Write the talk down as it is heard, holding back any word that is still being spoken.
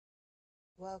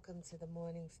Welcome to the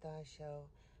Morning Star Show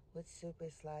with Super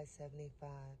Sly 75.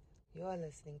 You're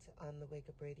listening to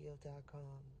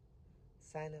onthewakeupradio.com.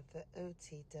 Sign up for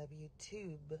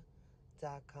OTWTube.com,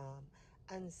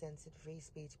 uncensored free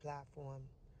speech platform.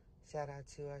 Shout out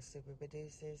to our super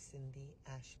producer, Cindy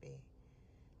Ashby.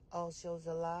 All shows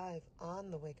are live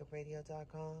on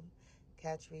thewakeupradio.com.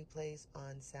 Catch replays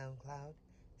on SoundCloud,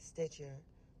 Stitcher,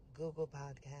 Google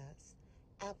Podcasts,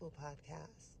 Apple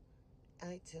Podcasts,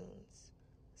 iTunes,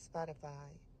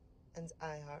 Spotify, and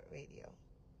iHeartRadio,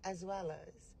 as well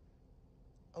as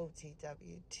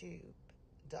OTWTube.com.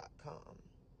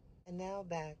 And now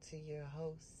back to your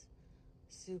host,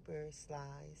 Super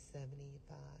Sly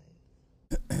 75.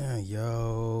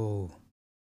 Yo,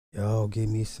 give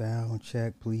me a sound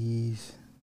check, please.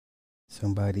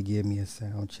 Somebody give me a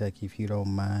sound check if you don't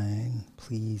mind,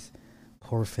 please.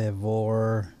 Por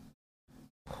favor.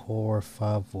 Por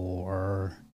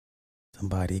favor.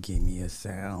 Somebody give me a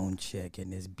sound check in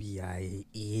this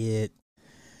it.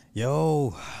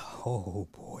 Yo, oh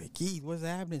boy, Keith, what's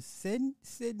happening?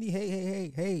 Sydney,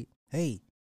 hey.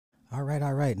 All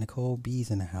right. Nicole B's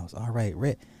in the house. All right,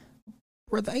 Red.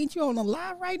 Brother, ain't you on the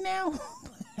live right now?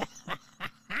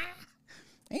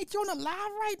 Ain't you on the live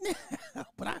right now?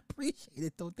 But I appreciate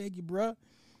it, though. Thank you, bro.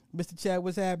 Mr. Chad,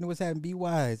 what's happening? What's happening? Be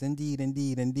wise. Indeed.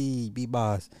 Be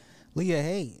boss. Leah,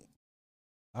 hey.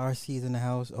 RC's in the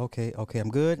house. Okay. I'm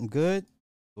good.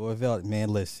 Louisville, man,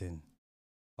 listen.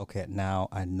 Okay, now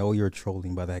I know you're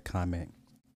trolling by that comment.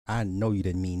 I know you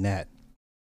didn't mean that.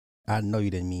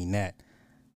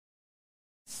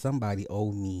 Somebody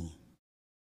owed me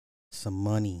some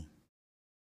money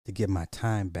to get my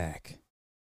time back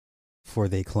for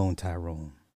they clone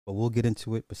Tyrone. But we'll get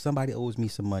into it. But somebody owes me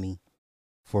some money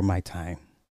for my time.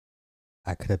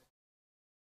 I could have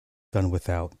done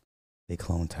without they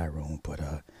clone Tyrone. But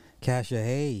Kasha,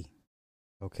 hey.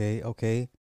 Okay.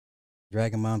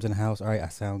 Dragon Mom's in the house. All right, I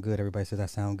sound good. Everybody says I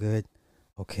sound good.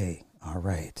 Okay, all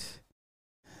right.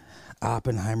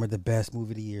 Oppenheimer, the best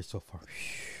movie of the year so far.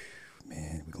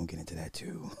 Man, we're going to get into that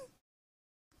too.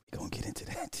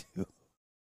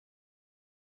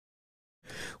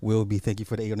 Will be, thank you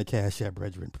for the 8 on the cash app,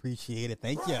 brethren. Appreciate it.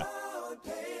 Thank you.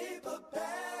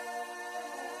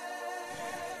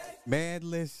 Man,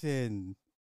 listen.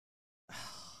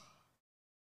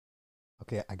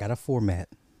 Okay, I got a format.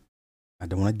 I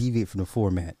don't want to deviate from the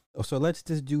format. So let's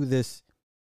just do this.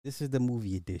 This is the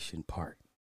movie edition part.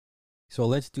 So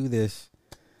let's do this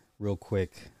real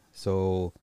quick.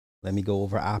 So let me go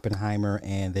over Oppenheimer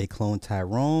and they clone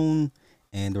Tyrone.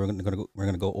 And we're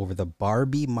gonna go over the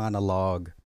Barbie monologue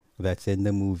that's in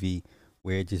the movie,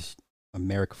 where just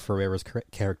America Ferrera's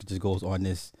character just goes on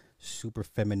this super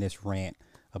feminist rant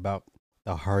about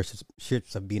the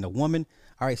hardships of being a woman.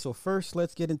 All right, so first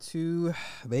let's get into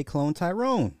they clone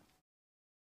Tyrone.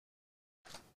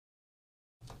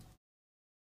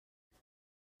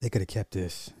 They could have kept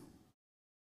this.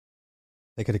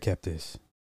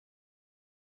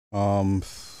 I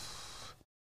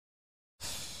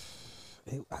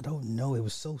don't know. It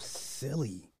was so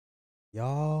silly,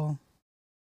 y'all.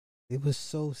 It was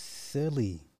so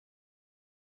silly.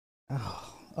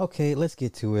 Oh, okay. Let's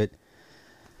get to it.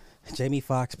 Jamie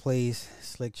Foxx plays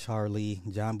Slick Charlie.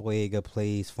 John Boyega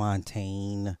plays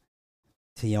Fontaine.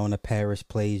 Tiona Parrish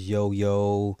plays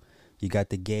Yo-Yo. You got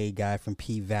the gay guy from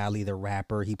P-Valley, the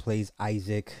rapper. He plays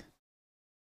Isaac.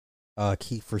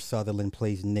 Kiefer Sutherland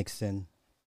plays Nixon.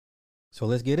 So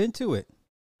let's get into it.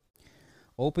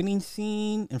 Opening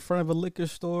scene in front of a liquor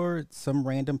store. Some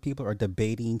random people are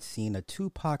debating seeing a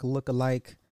Tupac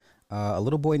lookalike. A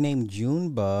little boy named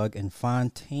Junebug and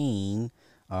Fontaine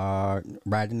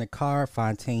riding the car.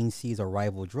 Fontaine sees a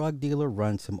rival drug dealer,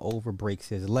 runs him over, breaks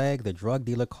his leg. The drug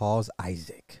dealer calls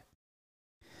Isaac.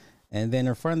 And then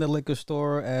in front of the liquor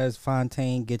store, as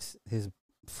Fontaine gets his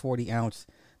 40 ounce,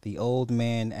 the old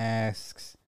man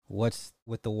asks, "What's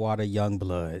with the water, young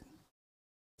blood?"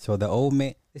 So the old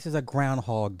man, this is a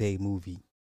Groundhog Day movie.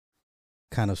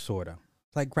 Kind of, sort of.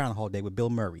 It's like Groundhog Day with Bill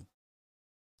Murray.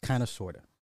 Kind of, sort of.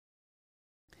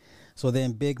 So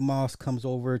then Big Moss comes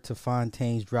over to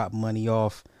Fontaine's, drop money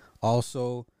off.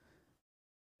 Also,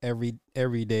 every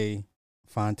day,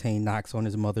 Fontaine knocks on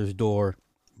his mother's door.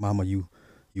 "Mama, you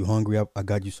hungry? I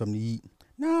got you something to eat."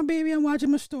 "Nah, baby, I'm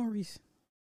watching my stories."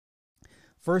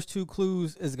 First two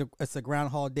clues is it's a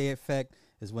Groundhog Day effect.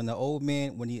 Is when the old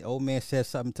man says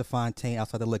something to Fontaine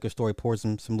outside the liquor store, he pours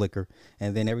him some liquor,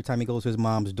 and then every time he goes to his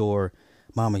mom's door,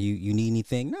 "Mama, you need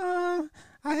anything?" "Nah,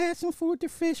 I had some food to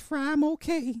fish fry. I'm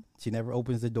okay." She never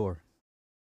opens the door.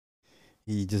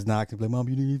 He just knocks and like, "Mom,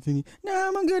 you need anything?"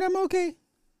 "Nah, I'm good. I'm okay."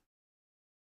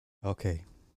 Okay.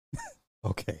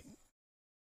 Okay.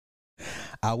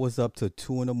 I was up till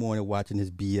 2 in the morning watching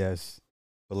this BS.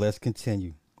 But let's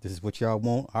continue. This is what y'all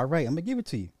want. All right, I'm gonna give it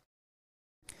to you.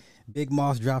 Big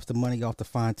Moss drops the money off to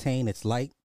Fontaine. It's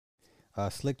light.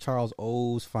 Slick Charles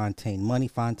owes Fontaine money.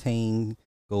 Fontaine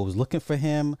goes looking for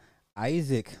him.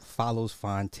 Isaac follows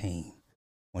Fontaine.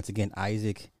 Once again,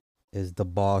 Isaac is the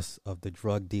boss of the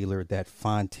drug dealer that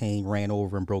Fontaine ran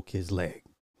over and broke his leg.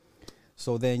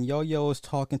 So then Yo-Yo is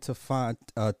talking to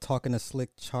Slick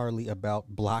Charlie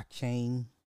about blockchain.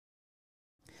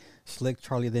 Slick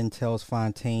Charlie then tells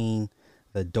Fontaine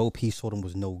the dope he sold him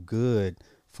was no good.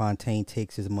 Fontaine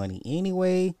takes his money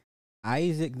anyway.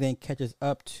 Isaac then catches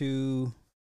up to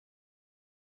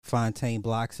Fontaine,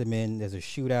 blocks him in. There's a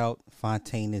shootout.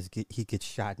 Fontaine he gets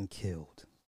shot and killed.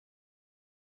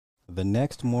 The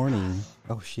next morning,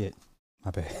 oh shit,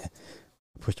 my bad.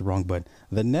 I pushed the wrong button.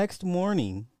 The next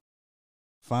morning,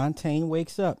 Fontaine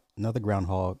wakes up. Another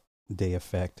Groundhog Day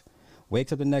effect.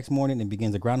 Wakes up the next morning and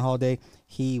begins a Groundhog Day.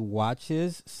 He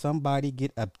watches somebody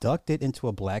get abducted into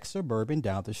a black Suburban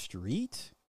down the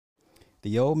street.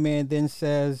 The old man then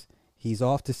says he's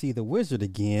off to see the wizard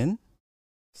again.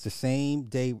 It's the same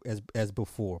day as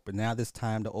before, but now this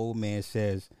time the old man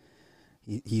says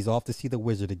he's off to see the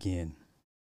wizard again.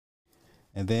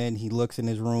 And then he looks in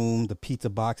his room. The pizza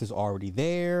box is already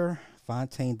there.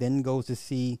 Fontaine then goes to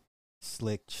see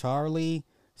Slick Charlie.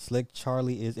 Slick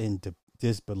Charlie is in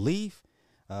disbelief.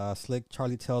 Slick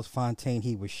Charlie tells Fontaine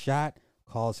he was shot,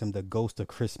 calls him the ghost of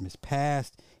Christmas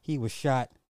past. He was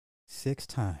shot 6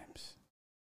 times.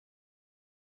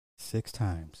 6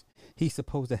 times. He's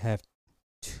supposed to have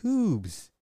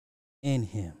tubes in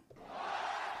him.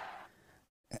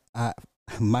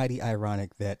 Mighty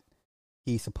ironic that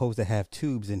he's supposed to have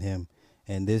tubes in him,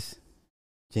 and this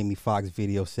Jamie Foxx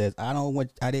video says, I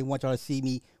didn't want y'all to see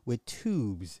me with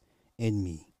tubes in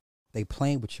me. They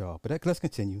playing with y'all. But let's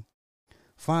continue.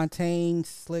 Fontaine,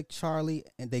 Slick Charlie,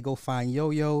 and they go find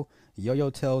Yo-Yo. Yo-Yo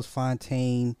tells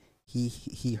Fontaine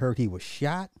he heard he was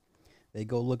shot. They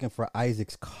go looking for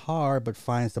Isaac's car, but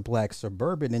finds the black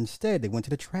Suburban instead. They went to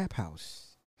the trap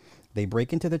house. They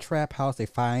break into the trap house. They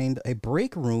find a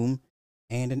break room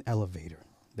and an elevator.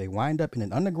 They wind up in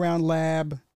an underground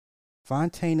lab.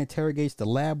 Fontaine interrogates the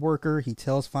lab worker. He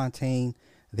tells Fontaine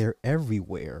they're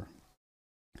everywhere.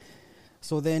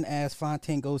 So then as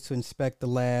Fontaine goes to inspect the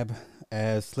lab,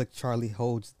 as Slick Charlie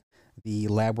holds the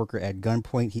lab worker at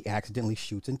gunpoint, he accidentally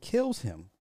shoots and kills him.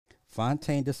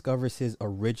 Fontaine discovers his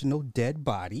original dead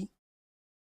body.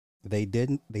 They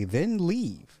then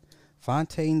leave.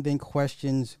 Fontaine then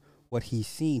questions what he's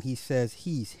seen. He says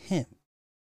he's him.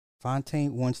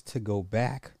 Fontaine wants to go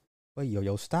back, but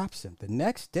Yo-Yo stops him. The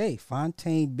next day,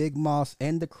 Fontaine, Big Moss,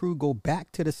 and the crew go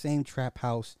back to the same trap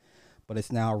house, but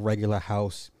it's now a regular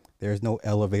house. There's no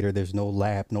elevator, there's no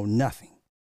lab, no nothing.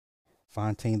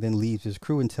 Fontaine then leaves his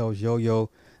crew and tells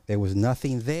Yo-Yo there was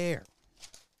nothing there.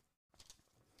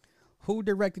 Who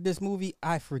directed this movie?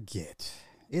 I forget.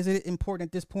 Is it important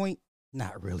at this point?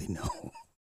 Not really, no.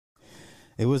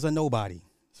 It was a nobody,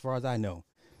 as far as I know.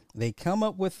 They come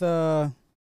up with a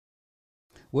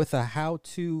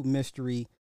how-to mystery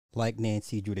like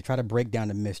Nancy Drew. They try to break down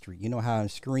the mystery. You know how in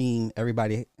Scream,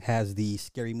 everybody has the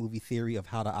scary movie theory of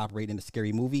how to operate in a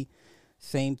scary movie?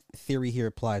 Same theory here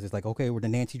applies. It's like, okay, we're the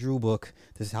Nancy Drew book.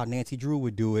 This is how Nancy Drew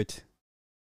would do it.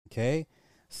 Okay?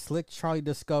 Slick Charlie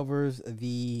discovers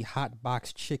the hot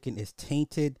box chicken is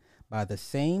tainted by the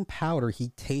same powder he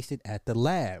tasted at the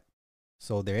lab.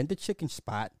 So they're in the chicken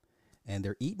spot and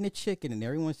they're eating the chicken and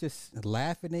everyone's just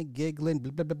laughing and giggling,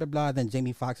 blah, blah, blah, blah, blah. Then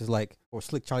Jamie Foxx is like, or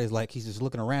Slick Charlie's like, he's just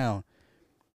looking around.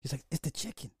 He's like, it's the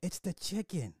chicken. It's the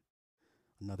chicken.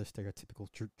 Another stereotypical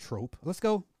trope. Let's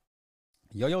go.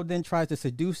 Yo-Yo then tries to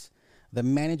seduce the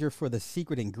manager for the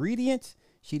secret ingredient.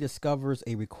 She discovers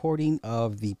a recording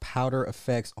of the powder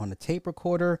effects on the tape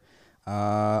recorder.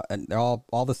 And all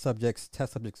the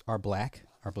test subjects are black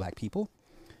people.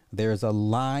 There's a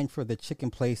line for the chicken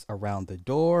place around the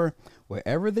door.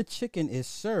 Wherever the chicken is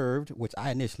served, which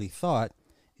I initially thought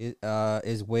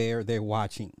is where they're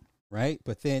watching, right?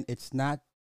 But then it's not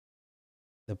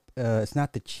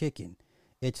the chicken.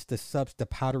 It's the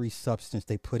powdery substance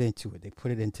they put into it. They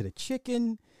put it into the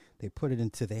chicken. They put it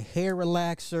into the hair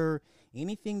relaxer.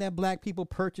 Anything that black people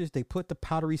purchase, they put the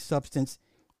powdery substance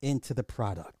into the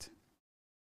product.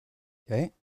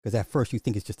 Okay? Because at first you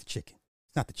think it's just the chicken.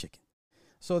 It's not the chicken.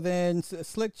 So then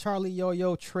Slick Charlie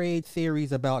Yo-Yo trade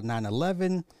theories about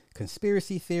 9/11,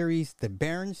 conspiracy theories, the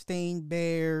Berenstain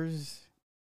Bears,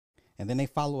 and then they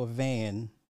follow a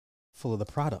van full of the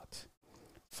product.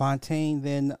 Fontaine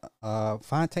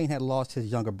had lost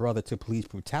his younger brother to police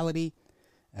brutality.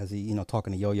 As he,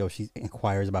 talking to Yo-Yo, she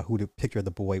inquires about who the picture of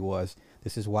the boy was.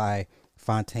 This is why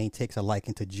Fontaine takes a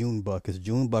liking to Junebug, because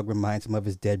Junebug reminds him of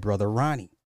his dead brother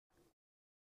Ronnie.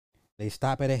 They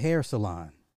stop at a hair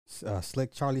salon.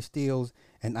 Slick Charlie steals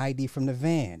an ID from the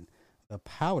van. The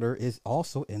powder is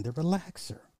also in the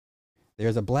relaxer.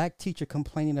 There's a black teacher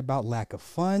complaining about lack of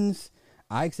funds.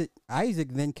 Isaac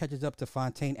then catches up to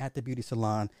Fontaine at the beauty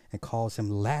salon and calls him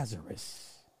Lazarus.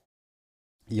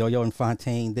 Yo-Yo and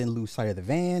Fontaine then lose sight of the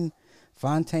van.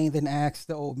 Fontaine then asks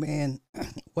the old man,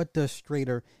 what does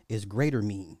straighter is greater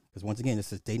mean? Because once again,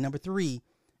 this is day number 3 in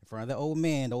front of the old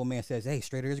man. The old man says, hey,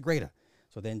 straighter is greater.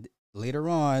 So then later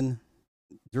on,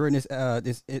 during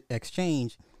this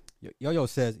exchange, Yo-Yo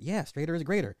says, yeah, straighter is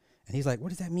greater. And he's like, what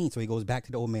does that mean? So he goes back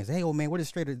to the old man and says, hey, old man, what is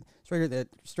straighter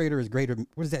is greater?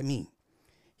 What does that mean?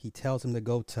 He tells him to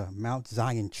go to Mount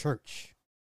Zion Church.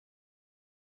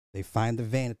 They find the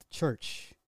van at the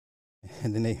church.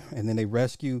 And then they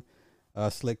rescue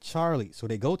Slick Charlie. So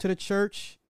they go to the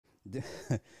church.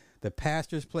 The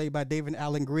pastor's played by David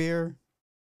Allen Greer.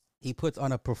 He puts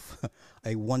on a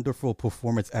wonderful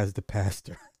performance as the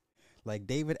pastor. Like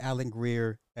David Allen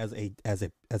Greer as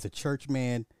a church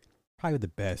man, probably the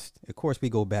best. Of course,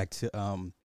 we go back to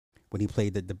when he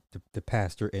played the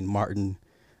pastor in Martin.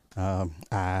 I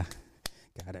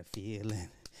got a feeling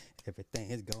everything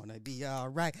is gonna be all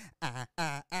right.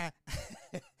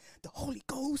 The Holy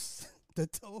Ghost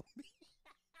that told me.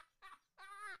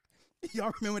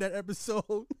 Y'all remember that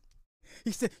episode?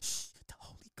 He said, shh, the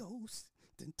Holy Ghost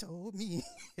that told me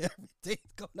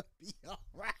everything's gonna be all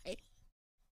right.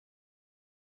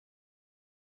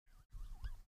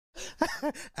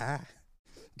 I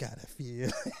got a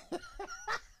feeling.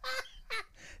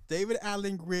 David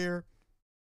Allen Greer,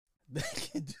 they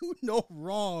can do no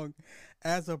wrong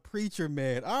as a preacher,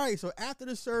 man. All right, so after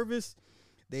the service,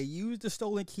 they use the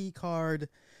stolen key card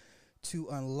to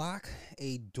unlock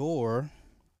a door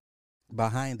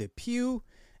behind the pew,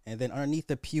 and then underneath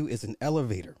the pew is an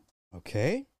elevator.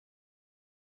 Okay?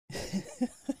 Got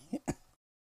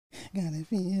a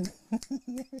feeling.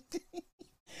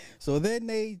 So then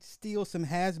they steal some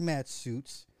hazmat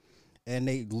suits, and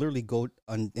they literally go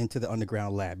into the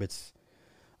underground lab. It's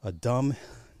a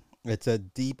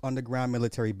deep underground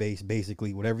military base,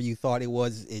 basically. Whatever you thought it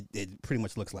was, it pretty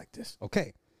much looks like this.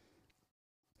 Okay.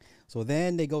 So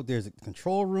then they go, there's a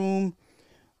control room.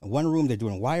 One room, they're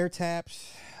doing wiretaps.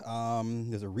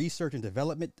 There's a research and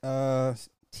development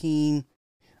team.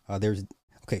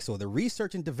 So the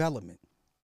research and development,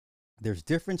 there's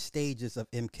different stages of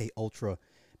MK Ultra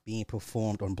being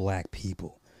performed on black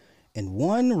people. In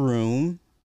one room,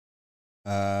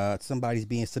 somebody's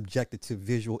being subjected to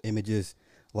visual images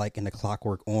like in the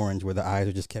Clockwork Orange, where the eyes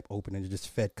are just kept open and just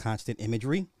fed constant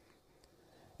imagery.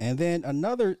 And then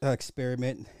another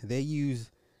experiment, they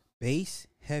use bass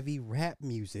heavy rap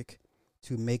music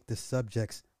to make the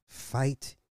subjects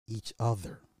fight each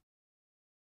other.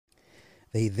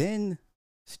 They then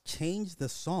change the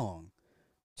song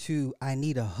to I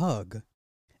Need a Hug,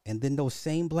 and then those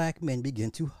same black men begin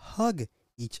to hug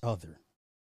each other.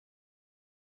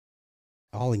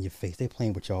 All in your face. They're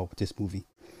playing with y'all with this movie.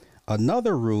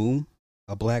 Another room,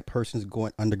 a black person's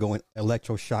undergoing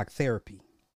electroshock therapy.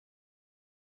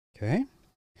 Okay.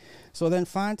 So then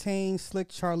Fontaine, Slick,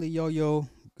 Charlie, Yo-Yo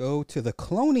go to the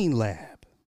cloning lab.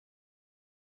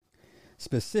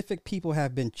 Specific people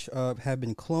have been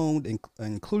cloned,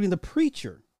 including the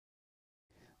preacher.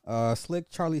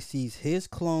 Slick Charlie sees his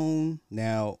clone.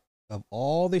 Now, of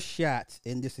all the shots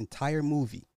in this entire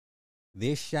movie,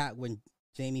 this shot when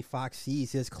Jamie Foxx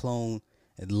sees his clone,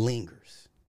 it lingers.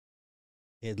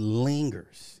 It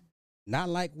lingers. Not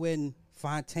like when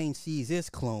Fontaine sees his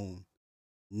clone.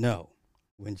 No.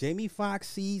 When Jamie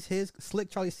Foxx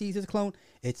Slick Charlie sees his clone,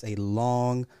 it's a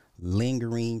long,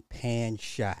 lingering pan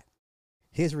shot.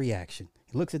 His reaction.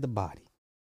 He looks at the body.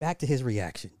 Back to his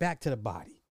reaction. Back to the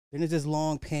body. Then there's this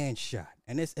long pan shot.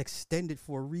 And it's extended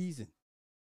for a reason.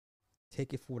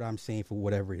 Take it for what I'm saying for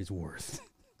whatever it's worth.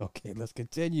 Okay, let's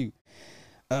continue.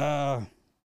 Fontaine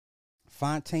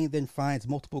then finds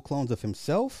multiple clones of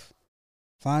himself.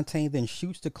 Fontaine then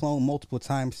shoots the clone multiple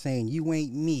times saying, "You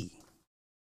ain't me."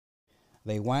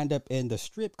 They wind up in the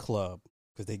strip club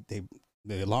because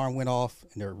the alarm went off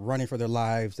and they're running for their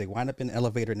lives. They wind up in the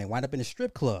elevator and they wind up in the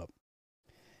strip club.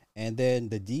 And then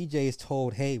the DJ is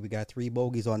told, "Hey, we got 3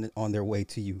 bogeys on their way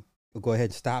to you. We'll go ahead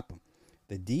and stop them."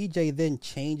 The DJ then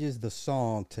changes the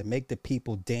song to make the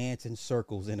people dance in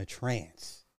circles in a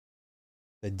trance.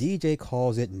 The DJ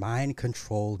calls it mind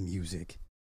control music.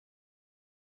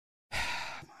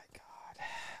 My God,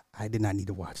 I did not need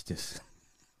to watch this.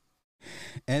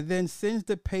 and then sends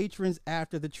the patrons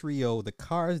after the trio. The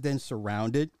car is then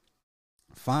surrounded.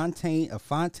 A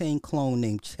Fontaine clone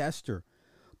named Chester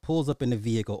pulls up in the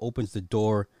vehicle, opens the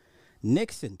door.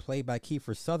 Nixon, played by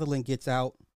Kiefer Sutherland, gets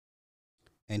out,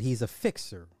 and he's a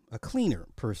fixer, a cleaner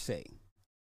per se.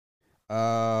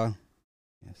 Yes.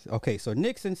 Okay, so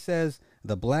Nixon says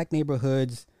the black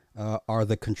neighborhoods are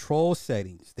the control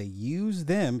settings. They use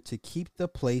them to keep the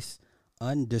place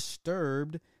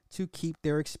undisturbed, to keep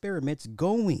their experiments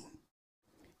going.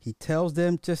 He tells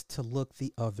them just to look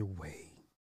the other way.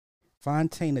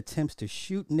 Fontaine attempts to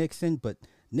shoot Nixon, but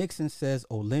Nixon says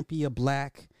Olympia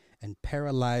Black and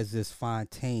paralyzes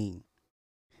Fontaine.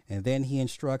 And then he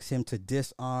instructs him to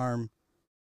disarm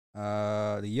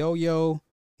the Yo-Yo.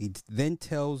 He then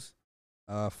tells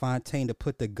Fontaine to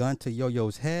put the gun to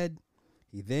Yo-Yo's head.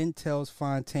 He then tells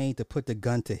Fontaine to put the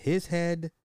gun to his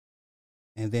head.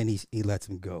 And then he lets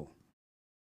him go.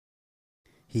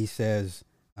 He says,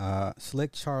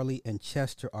 Slick Charlie and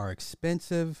Chester are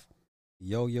expensive.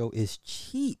 Yo-Yo is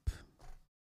cheap.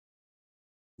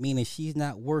 Meaning she's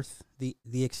not worth the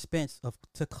expense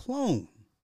to clone.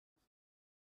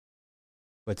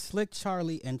 But Slick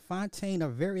Charlie and Fontaine are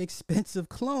very expensive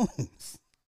clones.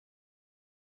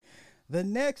 The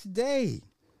next day,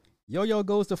 Yo-Yo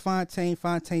goes to Fontaine.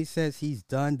 Fontaine says he's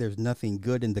done. There's nothing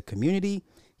good in the community.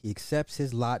 He accepts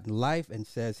his lot in life and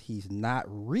says he's not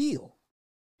real.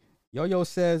 Yo-Yo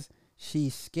says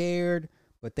she's scared,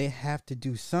 but they have to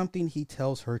do something. He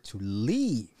tells her to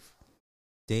leave.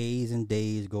 Days and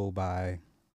days go by.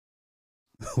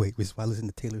 Wait, was I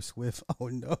listening to Taylor Swift? Oh,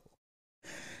 no.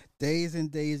 Days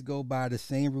and days go by, the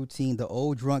same routine. The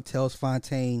old drunk tells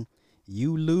Fontaine,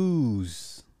 you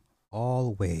lose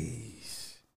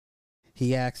always.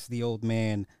 He asks the old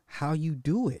man how you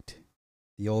do it.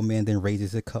 The old man then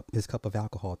raises his cup of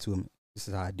alcohol to him. This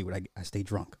is how I do it. I stay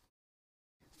drunk.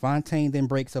 Fontaine then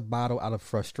breaks a bottle out of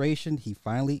frustration. He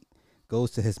finally goes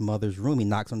to his mother's room. He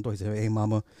knocks on the door. He says, hey,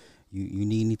 mama, you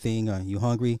need anything? You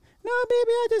hungry? No,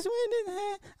 baby, I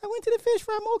went to the fish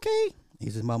fry. I'm okay. He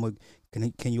says, mama,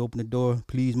 can you open the door?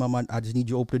 Please, mama, I just need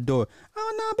you to open the door.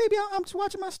 Oh, no, baby, I'm just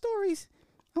watching my stories.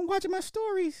 I'm watching my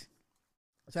stories.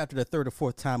 So after the third or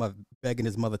fourth time of begging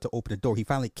his mother to open the door, he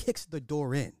finally kicks the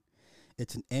door in.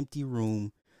 It's an empty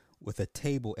room with a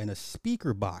table and a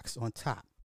speaker box on top.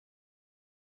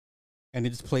 And it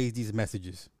just plays these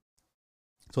messages.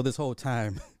 So this whole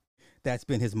time, that's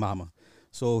been his mama.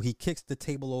 So he kicks the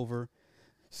table over,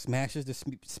 smashes the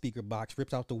speaker box,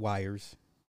 rips out the wires.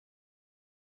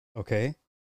 Okay?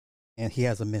 And he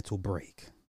has a mental break.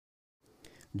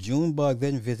 Junebug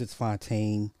then visits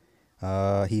Fontaine.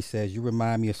 He says, you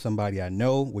remind me of somebody I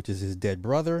know, which is his dead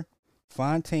brother.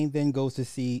 Fontaine then goes to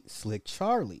see Slick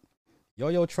Charlie.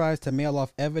 Yo-Yo tries to mail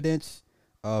off evidence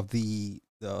of the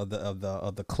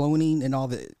cloning and all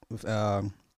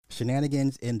the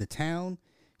shenanigans in the town.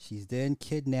 She's then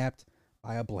kidnapped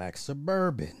by a black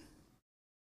suburban.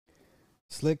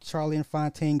 Slick Charlie and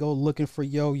Fontaine go looking for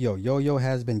Yo-Yo. Yo-Yo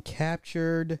has been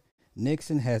captured.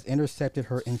 Nixon has intercepted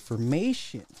her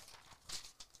information.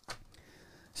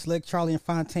 Slick Charlie and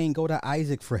Fontaine go to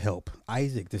Isaac for help.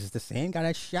 Isaac, this is the same guy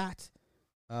that shot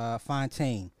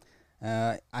Fontaine.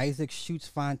 Isaac shoots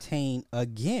Fontaine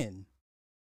again.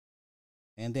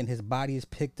 And then his body is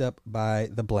picked up by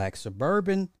the black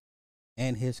suburban.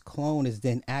 And his clone is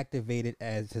then activated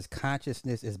as his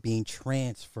consciousness is being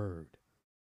transferred.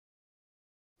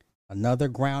 Another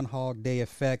Groundhog Day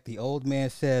effect. The old man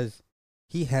says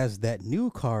he has that new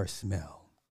car smell.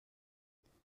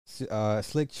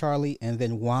 Slick Charlie and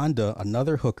then Wanda,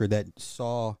 another hooker that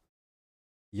saw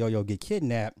Yo-Yo get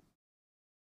kidnapped.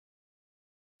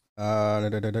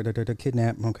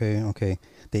 Kidnap. Okay.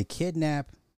 They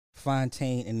kidnap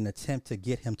Fontaine in an attempt to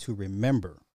get him to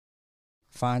remember.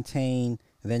 Fontaine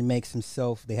then makes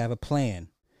himself, they have a plan.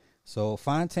 So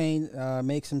Fontaine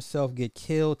makes himself get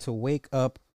killed to wake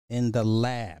up in the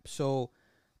lab. So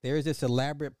there's this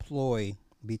elaborate ploy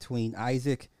between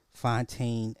Isaac,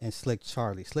 Fontaine, and Slick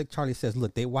Charlie. Slick Charlie says,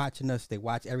 look, they watching us. They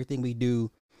watch everything we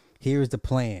do. Here's the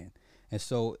plan. And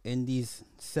so in these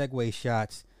segue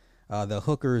shots, the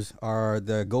hookers are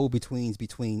the go-betweens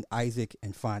between Isaac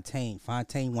and Fontaine.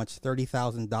 Fontaine wants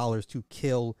 $30,000 to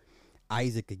kill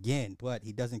Isaac again, but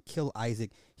he doesn't kill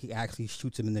Isaac. He actually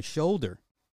shoots him in the shoulder.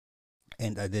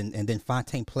 And then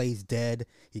Fontaine plays dead.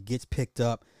 He gets picked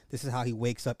up. This is how he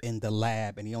wakes up in the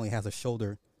lab, and he only has a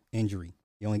shoulder injury.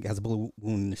 He only has a bullet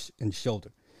wound in the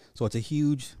shoulder. So it's a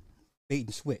huge bait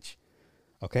and switch.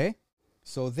 Okay?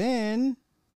 So then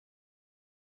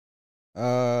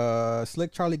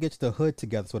Slick Charlie gets the hood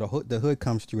together. So the hood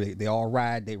comes through. They all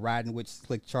ride. They riding with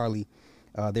Slick Charlie.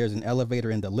 There's an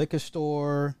elevator in the liquor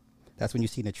store. That's when you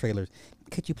see in the trailers.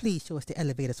 Could you please show us the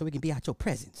elevator so we can be out your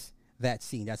presence? That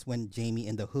scene. That's when Jamie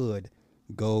and the Hood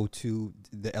go to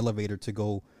the elevator to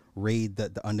go raid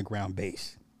the underground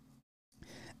base.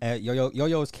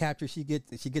 Yo-Yo is captured. She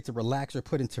gets a relaxer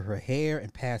put into her hair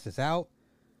and passes out.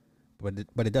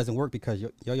 But it doesn't work because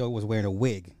Yo-Yo was wearing a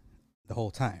wig the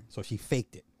whole time. So she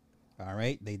faked it. All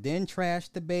right. They then trash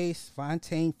the base.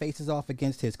 Fontaine faces off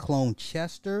against his clone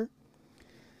Chester.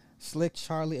 Slick,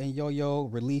 Charlie, and Yo-Yo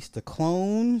release the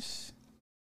clones.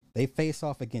 They face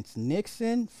off against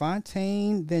Nixon.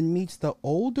 Fontaine then meets the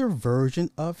older version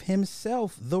of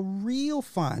himself, the real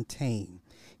Fontaine.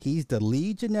 He's the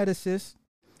lead geneticist.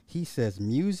 He says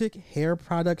music, hair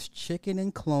products, chicken,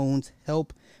 and clones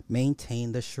help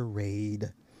maintain the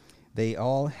charade. They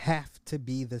all have to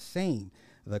be the same.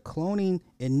 The cloning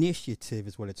initiative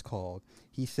is what it's called.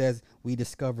 He says we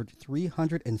discovered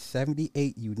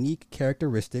 378 unique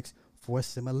characteristics for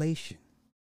assimilation.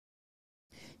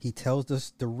 He tells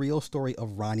us the real story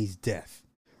of Ronnie's death.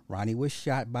 Ronnie was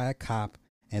shot by a cop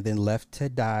and then left to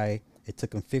die. It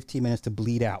took him 15 minutes to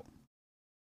bleed out.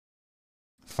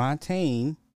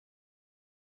 Fontaine,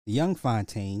 young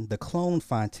Fontaine, the clone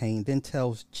Fontaine, then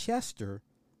tells Chester,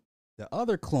 the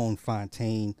other clone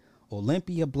Fontaine,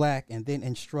 Olympia Black, and then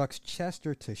instructs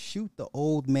Chester to shoot the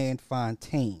old man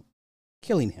Fontaine,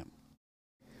 killing him.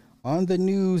 On the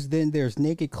news, then there's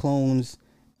naked clones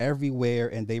everywhere,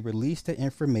 and they release the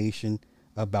information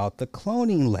about the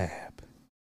cloning lab.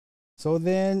 So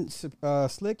then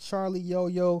Slick, Charlie,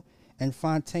 Yo-Yo, and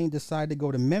Fontaine decide to go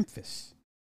to Memphis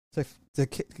to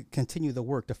continue the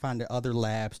work, to find the other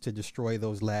labs, to destroy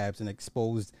those labs and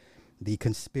expose the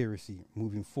conspiracy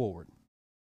moving forward.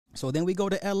 So then we go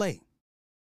to L.A.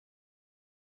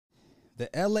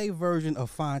 The L.A. version of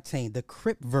Fontaine, the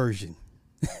Crip version.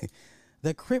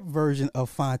 The Crip version of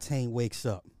Fontaine wakes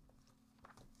up.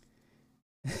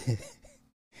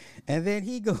 And then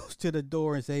he goes to the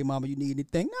door and say, Mama, you need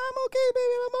anything? No, I'm okay,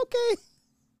 baby, I'm okay.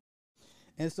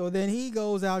 And so then he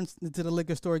goes out into the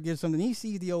liquor store, gives something. He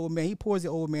sees the old man. He pours the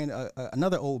old man,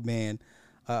 another old man,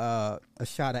 a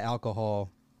shot of alcohol.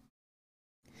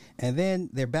 And then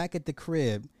they're back at the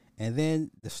crib. And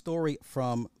then the story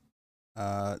from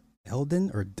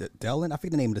Eldon or Delon, I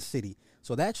forget the name of the city.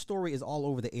 So that story is all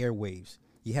over the airwaves.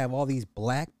 You have all these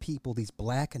black people, these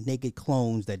black naked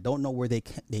clones that don't know where they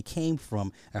came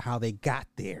from or how they got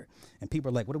there. And people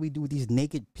are like, what do we do with these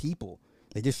naked people?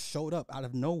 They just showed up out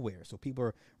of nowhere. So people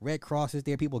are, Red Cross is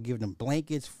there. People are giving them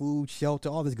blankets, food, shelter,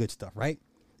 all this good stuff, right?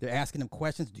 They're asking them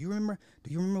questions. Do you remember?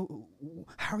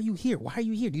 How are you here? Why are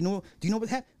you here? Do you know what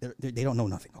happened? They don't know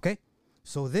nothing, okay?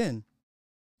 So then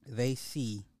they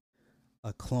see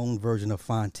a clone version of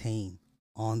Fontaine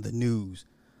on the news.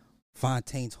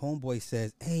 Fontaine's homeboy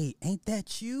says, hey, ain't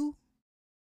that you?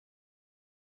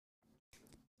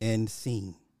 End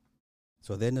scene.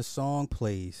 So then the song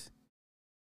plays.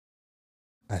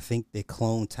 I think they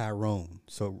cloned Tyrone.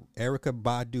 So Erykah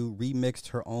Badu remixed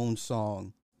her own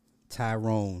song,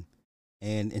 Tyrone.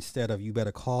 And instead of you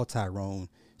better call Tyrone,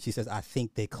 she says, I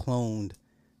think they cloned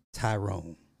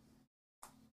Tyrone.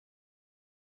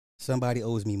 Somebody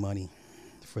owes me money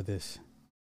for this.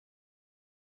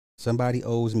 Somebody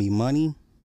owes me money.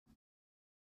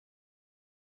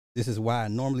 This is why I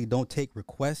normally don't take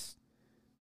requests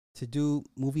to do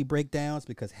movie breakdowns,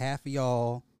 because half of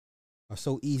y'all are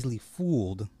so easily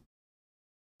fooled.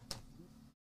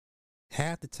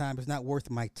 Half the time it's not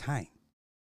worth my time.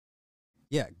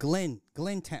 Yeah, Glen,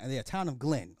 yeah, town of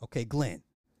Glen. Okay, Glen.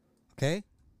 Okay?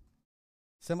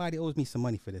 Somebody owes me some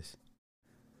money for this.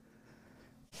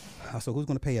 So who's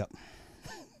going to pay up?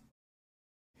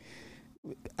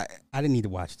 I didn't need to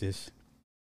watch this.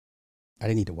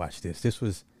 This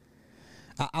was,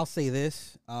 I'll say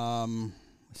this.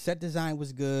 Set design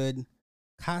was good.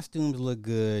 Costumes look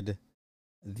good.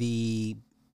 The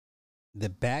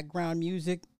background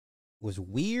music was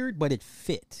weird, but it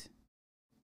fit.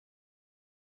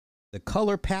 The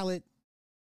color palette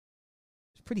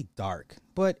was pretty dark,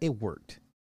 but it worked.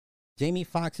 Jamie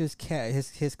Foxx's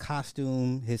his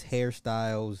costume, his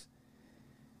hairstyles,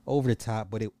 over the top,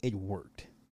 but it worked.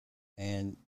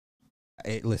 And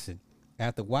listen,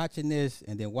 after watching this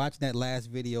and then watching that last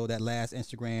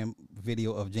Instagram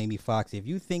video of Jamie Foxx, if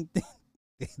you think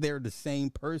they're the same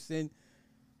person,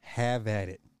 have at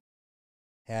it.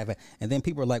 And then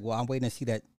people are like, well, I'm waiting to see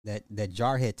that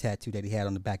Jarhead tattoo that he had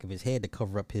on the back of his head to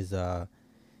cover up his what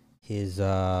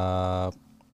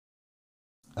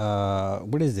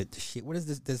is it? What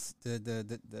is this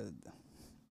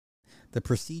the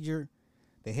procedure,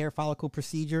 the hair follicle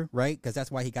procedure, right? Because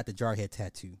that's why he got the Jarhead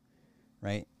tattoo,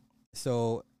 right?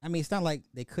 So I mean, it's not like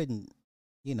they couldn't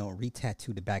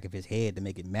re-tattoo the back of his head to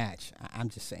make it match. I'm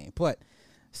just saying. But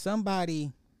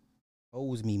somebody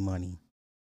owes me money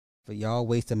for y'all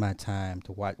wasting my time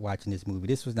to watching this movie.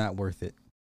 This was not worth it.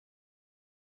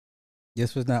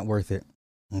 This was not worth it.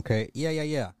 Okay.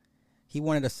 Yeah. He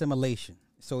wanted assimilation.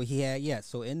 So he had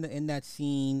So in that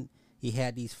scene, he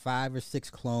had these 5 or 6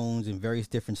 clones in various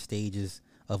different stages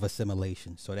of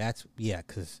assimilation. So that's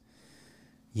because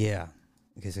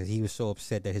he was so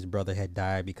upset that his brother had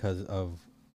died because of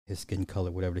his skin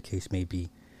color, whatever the case may be.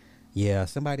 Yeah,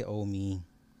 somebody owe me.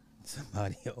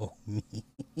 Somebody owe me.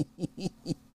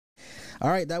 All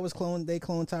right, that was They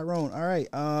cloned Tyrone. All right,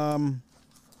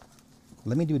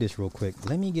 let me do this real quick.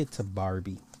 Let me get to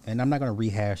Barbie, and I'm not gonna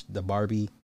rehash the Barbie.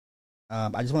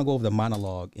 I just want to go over the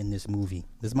monologue in this movie.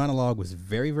 This monologue was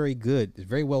very, very good. It's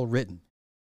very well written.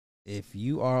 If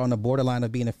you are on the borderline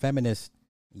of being a feminist,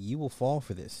 you will fall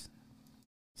for this.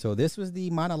 So this was the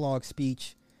monologue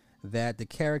speech that the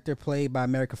character played by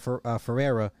America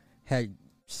Ferrera had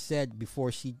said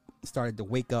before she started to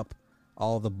wake up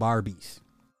all the Barbies.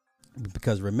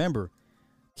 Because remember,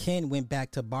 Ken went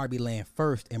back to Barbie Land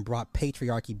first and brought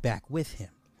patriarchy back with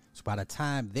him. So by the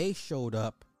time they showed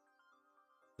up,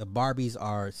 the Barbies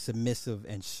are submissive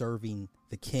and serving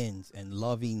the Kens and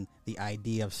loving the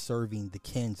idea of serving the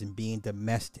Kens and being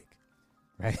domestic,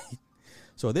 right?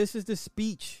 So this is the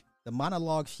speech, the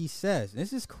monologue she says.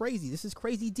 This is crazy. This is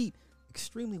crazy deep,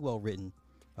 extremely well written.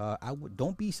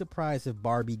 Don't be surprised if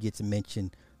Barbie gets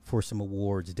mentioned for some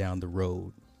awards down the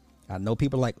road. I know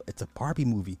people are like, it's a Barbie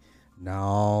movie.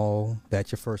 No,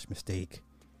 that's your first mistake.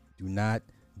 Do not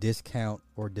discount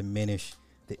or diminish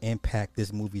the impact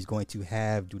this movie is going to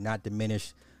have. Do not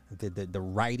diminish the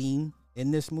writing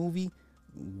in this movie.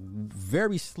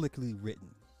 Very slickly written.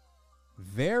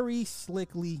 Very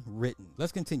slickly written.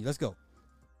 Let's continue. Let's go.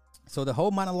 So the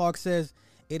whole monologue says,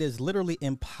 it is literally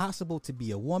impossible to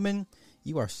be a woman.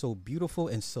 You are so beautiful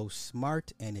and so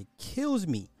smart, and it kills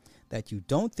me that you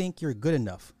don't think you're good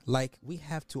enough. Like, we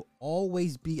have to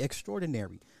always be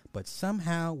extraordinary, but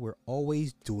somehow we're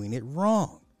always doing it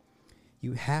wrong.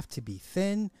 You have to be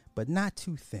thin, but not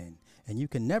too thin. And you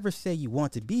can never say you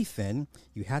want to be thin.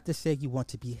 You have to say you want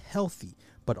to be healthy,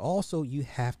 but also you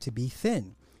have to be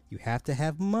thin. You have to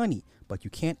have money, but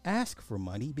you can't ask for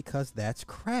money because that's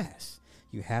crass.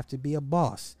 You have to be a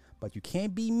boss, but you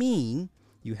can't be mean.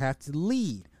 You have to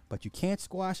lead, but you can't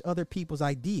squash other people's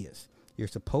ideas. You're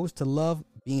supposed to love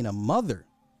being a mother,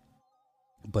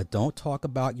 but don't talk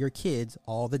about your kids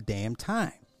all the damn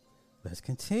time. Let's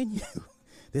continue.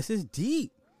 This is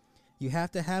deep. You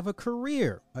have to have a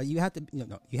career. You have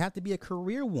to be a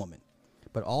career woman,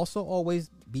 but also always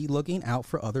be looking out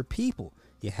for other people.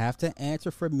 You have to answer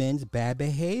for men's bad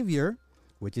behavior,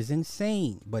 which is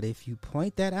insane. But if you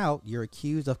point that out, you're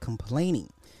accused of complaining.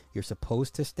 You're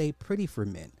supposed to stay pretty for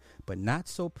men, but not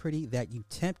so pretty that you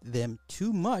tempt them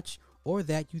too much or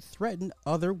that you threaten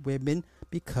other women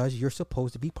because you're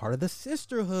supposed to be part of the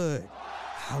sisterhood.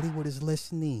 Hollywood is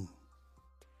listening.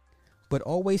 But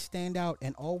always stand out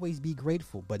and always be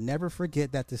grateful, but never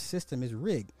forget that the system is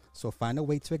rigged. So find a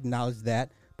way to acknowledge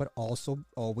that, but also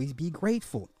always be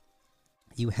grateful.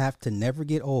 You have to never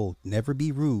get old, never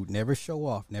be rude, never show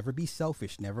off, never be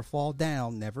selfish, never fall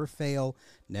down, never fail,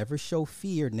 never show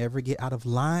fear, never get out of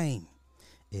line.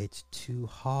 It's too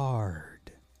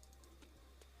hard.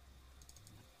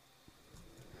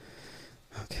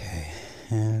 Okay.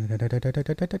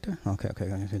 Okay.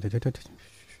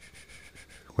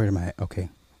 Where am I at? Okay.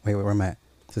 Wait, where am I at?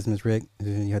 System is rigged.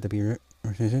 You have to be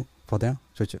fall down.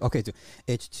 Okay, so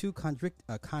it's too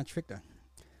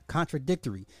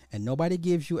contradictory, and nobody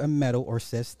gives you a medal or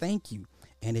says thank you.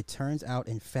 And it turns out,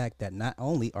 in fact, that not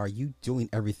only are you doing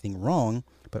everything wrong,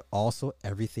 but also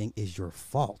everything is your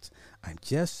fault. I'm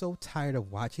just so tired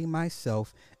of watching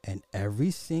myself and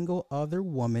every single other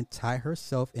woman tie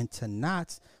herself into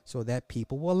knots so that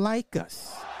people will like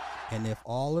us. And if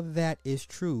all of that is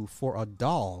true for a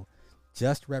doll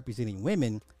just representing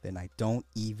women, then I don't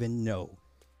even know.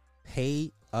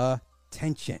 Pay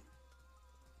attention.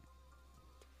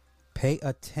 Pay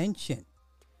attention.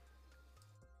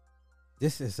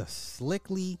 This is a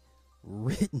slickly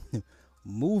written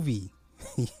movie.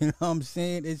 You know what I'm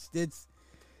saying? It's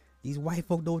these white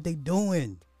folk know what they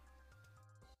doing.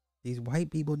 These white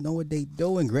people know what they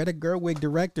doing. Greta Gerwig,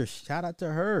 director. Shout out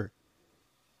to her.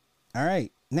 All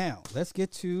right. Now, let's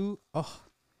get to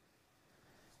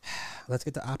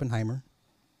Oppenheimer.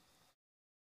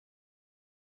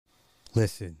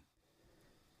 Listen.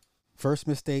 First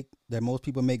mistake that most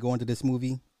people make going to this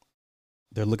movie,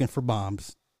 they're looking for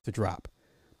bombs to drop.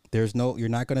 You're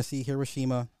not going to see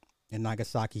Hiroshima and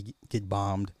Nagasaki get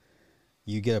bombed.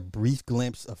 You get a brief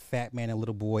glimpse of Fat Man and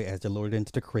Little Boy as they're loaded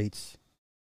into the crates.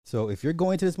 So if you're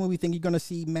going to this movie thinking you're going to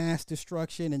see mass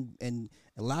destruction and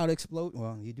loud explosion,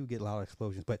 well, you do get loud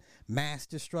explosions, but mass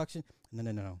destruction,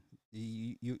 no.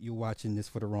 You're watching this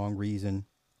for the wrong reason.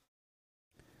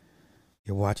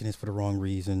 You're watching this for the wrong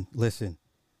reason. Listen,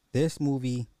 this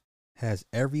movie has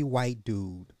every white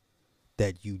dude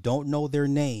that you don't know their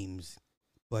names,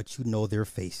 but you know their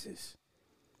faces.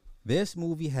 This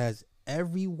movie has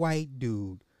every white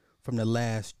dude from the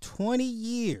last 20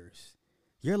 years.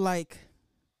 You're like,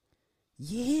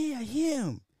 yeah,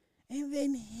 him. And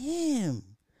then him.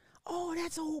 Oh,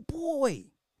 that's old boy.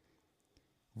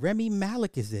 Remy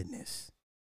Malek is in this.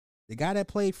 The guy that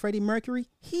played Freddie Mercury,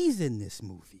 he's in this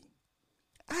movie.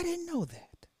 I didn't know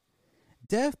that.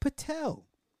 Dev Patel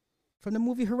from the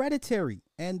movie Hereditary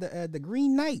and the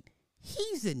Green Knight,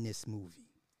 he's in this movie.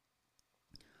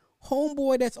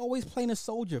 Homeboy that's always playing a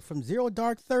soldier from Zero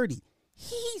Dark 30,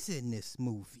 he's in this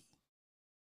movie.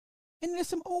 And there's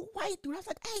some old white dude. I was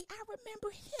like, hey, I remember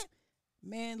him.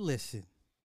 Man, listen.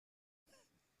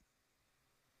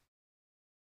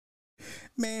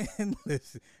 Man,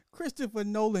 listen. Christopher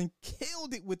Nolan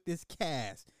killed it with this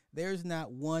cast. There's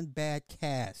not one bad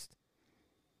cast.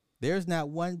 There's not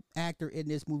one actor in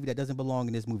this movie that doesn't belong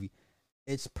in this movie.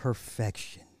 It's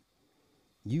perfection.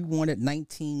 You wanted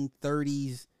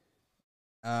 1930s,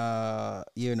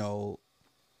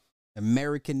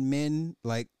 American men,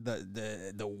 like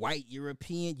the white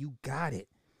European. You got it.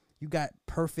 You got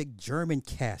perfect German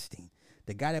casting.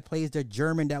 The guy that plays the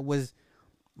German that was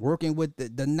working with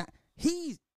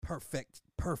he's perfect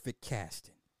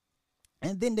casting.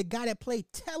 And then the guy that played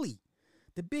Telly,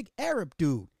 the big Arab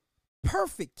dude,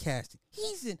 perfect casting.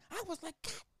 He's in. I was like,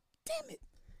 God damn it.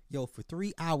 Yo, for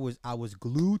 3 hours, I was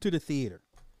glued to the theater.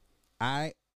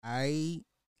 I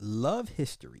love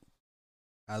history.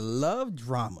 I love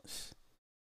dramas.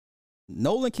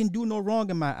 Nolan can do no wrong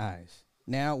in my eyes.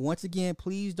 Now, once again,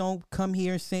 please don't come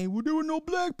here and say, well, there were no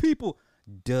black people.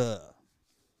 Duh.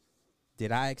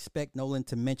 Did I expect Nolan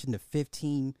to mention the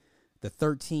 13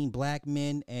 black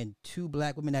men and 2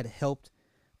 black women that helped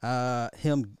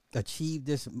him achieve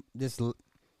this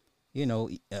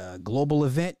global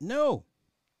event? No.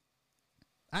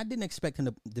 I didn't expect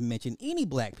him to mention any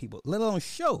black people, let alone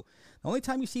show. The only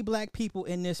time you see black people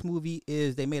in this movie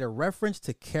is they made a reference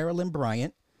to Carolyn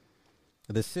Bryant,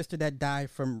 the sister that died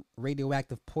from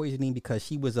radioactive poisoning because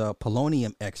she was a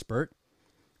polonium expert,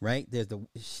 right?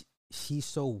 She's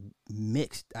so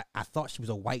mixed. I thought she was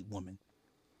a white woman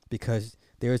because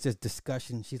there was this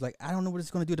discussion. She's like, I don't know what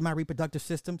it's going to do to my reproductive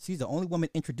system. She's the only woman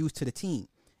introduced to the team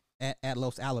at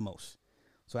Los Alamos.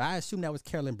 So I assume that was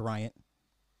Carolyn Bryant.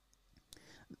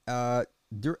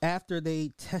 After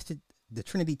they tested the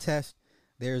Trinity test,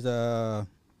 there's a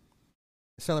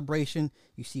celebration.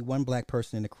 You see one black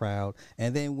person in the crowd,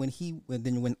 and then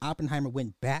when Oppenheimer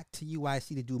went back to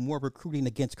UIC to do more recruiting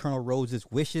against Colonel Rose's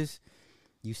wishes,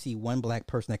 you see one black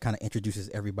person that kind of introduces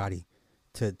everybody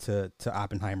to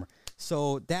Oppenheimer.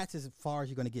 So that's as far as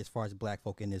you're going to get as far as black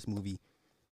folk in this movie.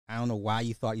 I don't know why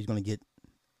you thought you was going to get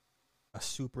a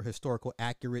super historical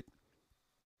accurate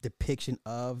depiction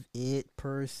of it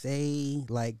per se.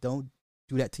 Like, don't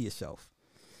do that to yourself.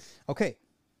 Okay.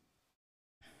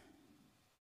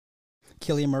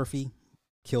 Cillian Murphy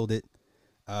killed it.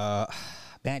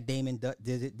 Matt Damon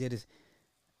did his.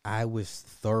 I was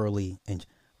thoroughly, and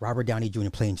Robert Downey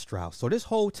Jr. playing Strauss. So this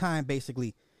whole time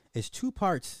basically is 2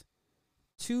 parts,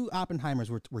 2 Oppenheimers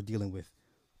we're dealing with.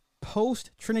 Post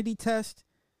Trinity test,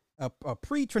 a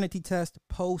pre Trinity test,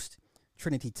 post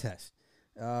Trinity test.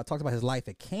 Talked about his life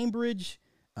at Cambridge.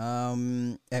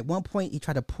 At one point, he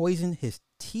tried to poison his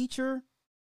teacher,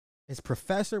 his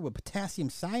professor, with potassium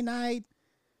cyanide.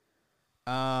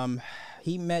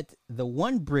 He met the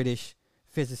one British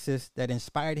physicist that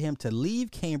inspired him to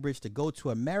leave Cambridge to go to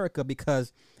America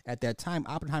because at that time,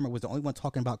 Oppenheimer was the only one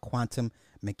talking about quantum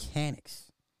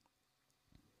mechanics.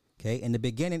 Okay, in the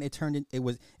beginning, it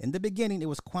was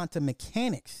quantum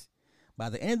mechanics. By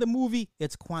the end of the movie,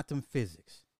 it's quantum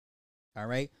physics. All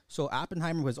right. So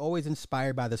Oppenheimer was always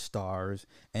inspired by the stars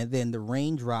and then the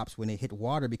raindrops when they hit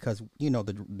water because,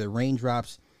 the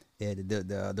raindrops,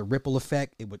 the ripple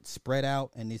effect, it would spread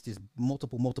out and it's just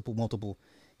multiple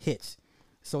hits.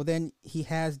 So then he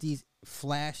has these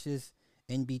flashes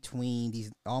in between,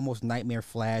 these almost nightmare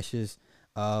flashes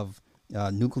of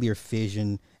nuclear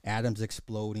fission, atoms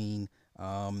exploding,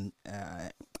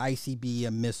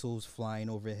 ICBM missiles flying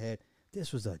overhead.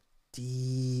 This was a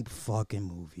deep fucking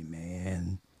movie,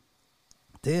 man.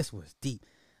 This was deep.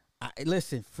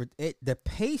 Listen, for it, the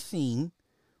pacing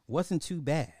wasn't too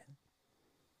bad.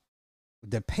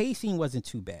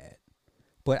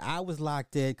 But I was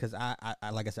locked in because I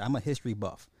like I said, I'm a history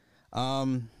buff.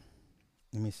 Um,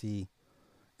 Let me see.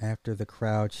 After the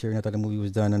crowd cheering, I thought the movie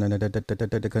was done.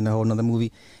 A whole another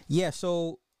movie. Yeah,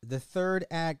 so the third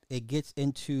act, it gets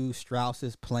into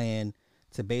Strauss's plan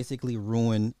to basically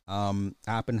ruin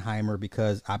Oppenheimer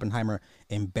because Oppenheimer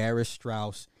embarrassed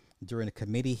Strauss during a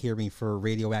committee hearing for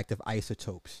radioactive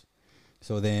isotopes.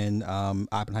 So then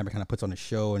Oppenheimer kind of puts on a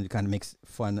show and kind of makes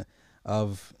fun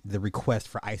of the request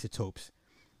for isotopes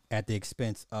at the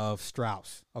expense of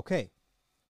Strauss. Okay.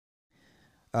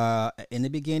 In the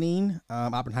beginning,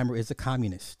 Oppenheimer is a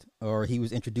communist, or he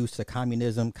was introduced to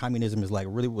communism. Communism is like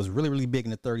really big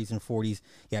in the 30s and 40s.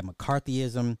 You had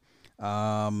McCarthyism.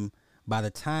 By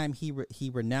the time he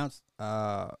renounced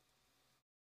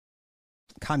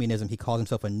communism, he called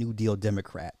himself a New Deal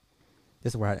Democrat.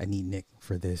 This is where I need Nick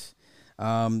for this.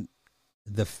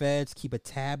 The feds keep a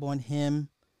tab on him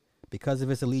because of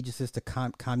his allegiances to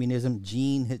communism.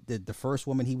 Jean, the first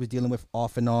woman he was dealing with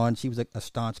off and on, she was a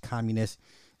staunch communist.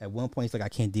 At one point, he's like, I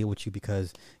can't deal with you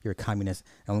because you're a communist.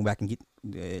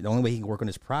 The only way he can work on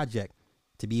this project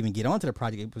to even get onto the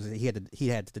project was he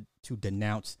had to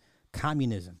denounce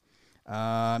communism.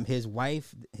 His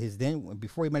wife,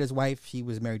 before he met his wife, she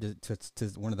was married to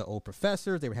one of the old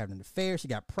professors. They were having an affair. She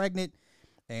got pregnant.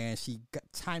 And she got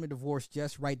timed the divorce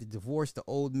just right to divorce the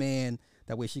old man.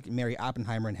 That way she could marry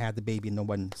Oppenheimer and have the baby and no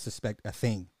one suspect a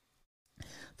thing.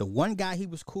 The one guy he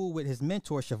was cool with, his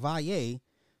mentor, Chevalier,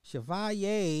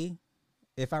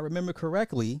 if I remember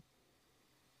correctly,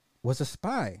 was a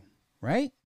spy,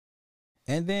 right?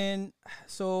 And then,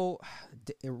 so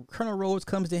Colonel Rhodes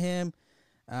comes to him.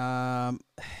 Oh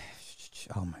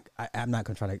my God, I'm not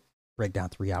going to try to break down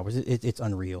 3 hours. It's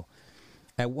unreal.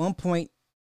 At one point,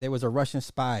 there was a Russian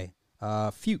spy,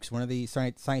 Fuchs, one of the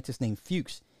scientists named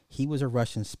Fuchs. He was a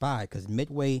Russian spy because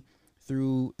midway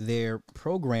through their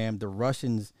program, the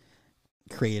Russians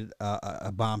created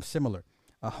a bomb similar.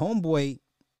 A homeboy,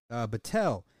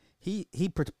 Battelle, he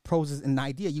proposes an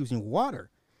idea using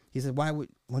water. He said, why don't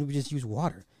we just use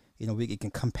water? You know, it can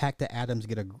compact the atoms,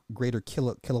 get a greater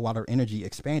kilowatt of energy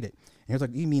expanded. And he was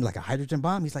like, you mean like a hydrogen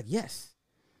bomb? He's like, yes.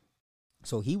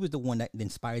 So he was the one that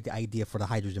inspired the idea for the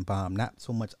hydrogen bomb, not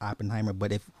so much Oppenheimer,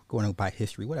 but if going by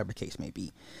history, whatever the case may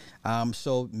be.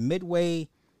 So midway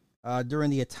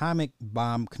during the atomic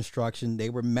bomb construction,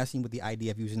 they were messing with the idea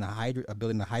of using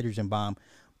building a hydrogen bomb,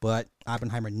 but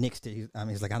Oppenheimer nixed it.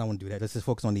 He's like, I don't want to do that. Let's just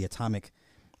focus on the atomic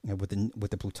with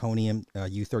the plutonium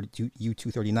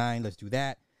U-239. Let's do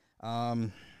that.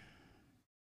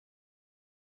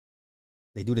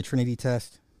 They do the Trinity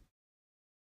test.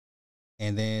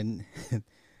 And then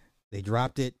they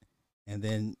dropped it and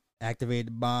then activated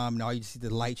the bomb. And all you see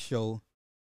the light show.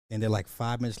 And then like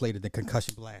 5 minutes later, the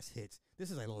concussion blast hits.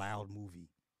 This is a loud movie.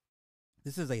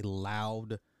 Because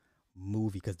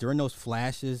during those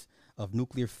flashes of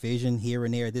nuclear fission here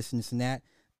and there, this and this and that,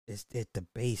 the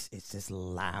bass, it's just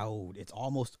loud. It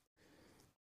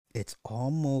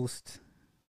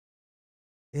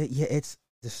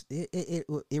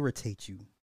will irritate you.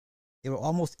 It will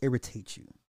almost irritate you.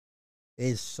 It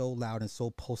is so loud and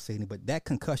so pulsating. But that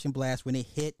concussion blast, when it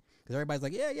hit, because everybody's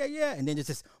like, yeah. And then it's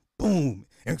just boom.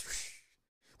 And it's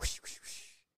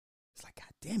like,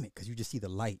 God damn it. Because you just see the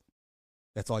light.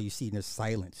 That's all you see. And there's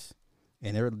silence.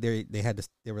 And they were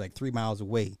like 3 miles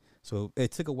away. So it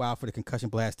took a while for the concussion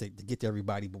blast to get to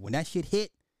everybody. But when that shit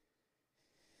hit,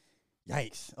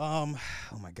 yikes. Oh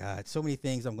my God. So many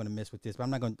things I'm going to miss with this. But I'm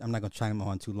not going to chime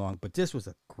on too long. But this was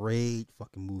a great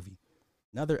fucking movie.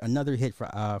 Another hit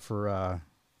for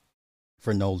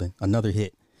Nolan. Another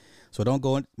hit. So don't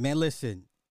go in, man. Listen,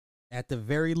 at the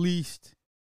very least,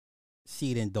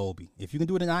 see it in Dolby. If you can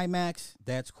do it in IMAX,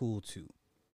 that's cool too.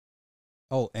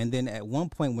 Oh, and then at one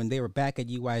point when they were back at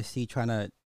UIC trying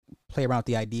to play around with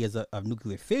the ideas of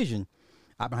nuclear fission,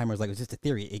 Oppenheimer was like, "It's just a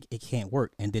theory. It can't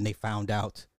work." And then they found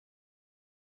out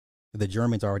the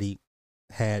Germans already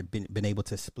had been able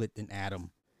to split an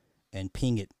atom and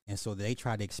ping it. And so they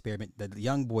tried to experiment. The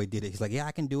young boy did it. He's like, yeah,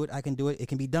 I can do it. It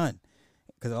can be done.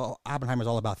 Because Oppenheimer's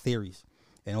all about theories.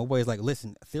 And old boy's like,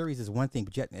 listen, theories is one thing,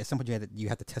 but at some point you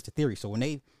have to test the theory. So when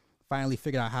they finally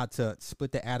figured out how to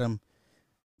split the atom,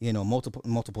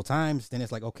 multiple times, then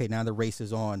it's like, okay, now the race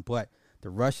is on. But the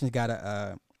Russians got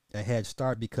a head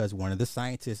start because one of the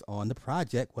scientists on the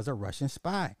project was a Russian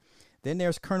spy. Then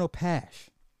there's Colonel Pash.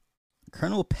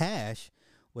 Colonel Pash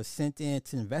was sent in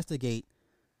to investigate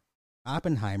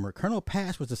Oppenheimer. Colonel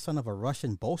Pash was the son of a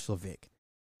Russian Bolshevik.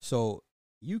 So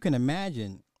you can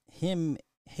imagine him,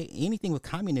 anything with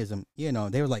communism, they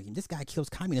were like, this guy kills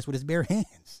communists with his bare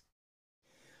hands.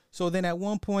 So then at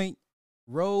one point,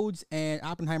 Rhodes and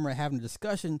Oppenheimer are having a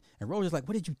discussion, and Rhodes is like,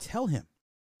 what did you tell him?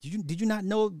 Did you not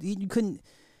know you couldn't?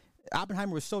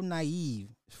 Oppenheimer was so naive.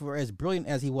 For as brilliant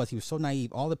as he was so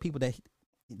naive. All the people that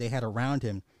they had around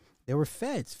him, they were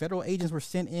feds. Federal agents were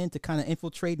sent in to kind of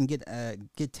infiltrate and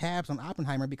get tabs on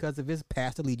Oppenheimer because of his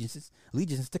past allegiances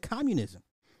to communism,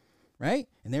 right?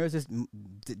 And there was this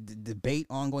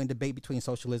ongoing debate between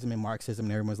socialism and Marxism,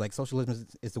 and everyone was like, socialism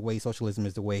is the way. Socialism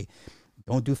is the way.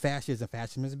 Don't do fascism.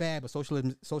 Fascism is bad, but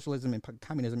socialism and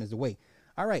communism is the way.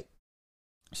 All right.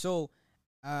 So,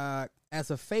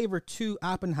 as a favor to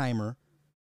Oppenheimer,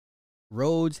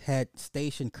 Rhodes had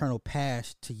stationed Colonel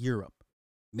Pash to Europe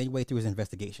midway through his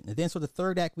investigation. And then, so the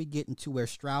third act, we get into where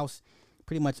Strauss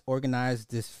pretty much organized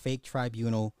this fake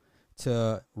tribunal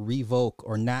to revoke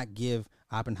or not give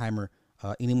Oppenheimer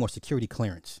any more security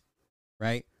clearance,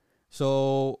 right?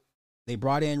 So they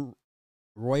brought in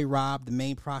Roy Robb, the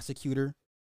main prosecutor,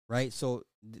 right? So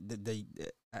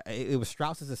it was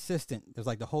Strauss's assistant. It was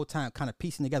like the whole time kind of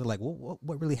piecing together, like, what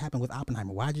really happened with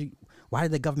Oppenheimer? Why did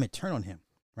the government turn on him,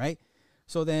 right?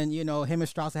 So then, him and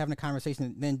Strauss are having a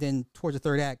conversation. And then towards the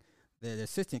third act, the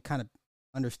assistant kind of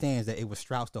understands that it was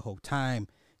Strauss the whole time.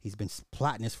 He's been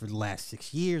plotting this for the last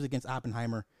 6 years against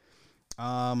Oppenheimer.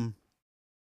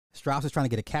 Strauss is trying to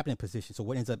get a cabinet position. So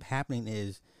what ends up happening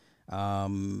is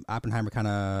Oppenheimer kind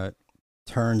of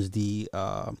turns the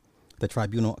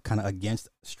tribunal kind of against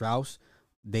Strauss.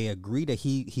 They agree that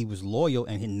he was loyal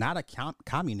and not a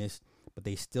communist, but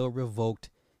they still revoked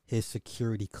his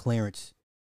security clearance.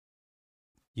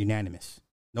 Unanimous.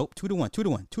 Nope, 2-1. It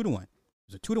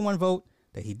was a 2-1 vote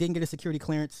that he didn't get a security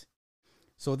clearance.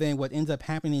 So then what ends up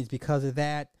happening is because of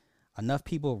that, enough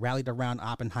people rallied around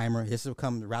Oppenheimer. This will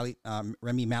come Rami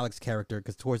Malek's character,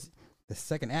 because towards the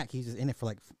second act, he's just in it for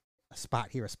like a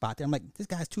spot here, a spot there. I'm like, this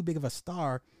guy's too big of a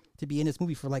star to be in this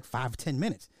movie for like 5-10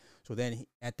 minutes. So then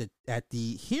at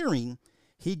the hearing,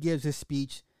 he gives his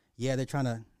speech. Yeah, they're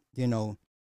trying to,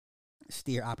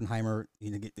 steer Oppenheimer,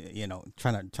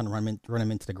 trying to run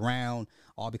him into the ground,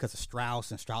 all because of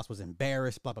Strauss, and Strauss was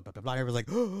embarrassed, blah, blah, blah, blah, blah. Everyone's like,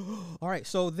 oh. All right.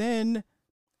 So then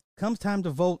comes time to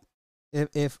vote.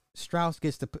 If Strauss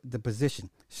gets the position,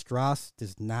 Strauss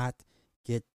does not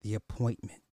get the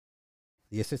appointment.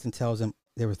 The assistant tells him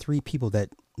there were 3 people that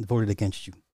voted against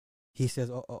you. He says,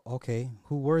 oh, okay,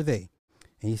 who were they?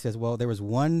 And he says, well, there was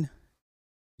one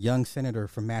young senator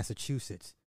from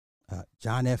Massachusetts,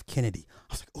 John F. Kennedy.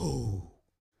 I was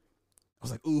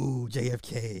like, ooh,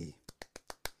 JFK.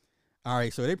 All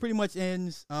right, so it pretty much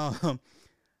ends.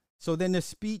 So then the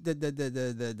speech,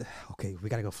 okay, we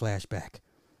got to go flashback.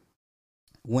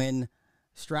 When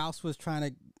Strauss was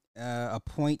trying to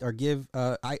appoint or give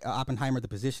Oppenheimer the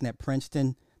position at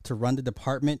Princeton to run the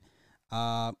department,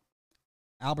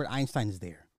 Albert Einstein is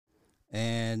there.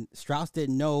 And Strauss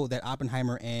didn't know that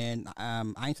Oppenheimer and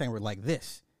Einstein were like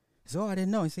this. He said, oh, I didn't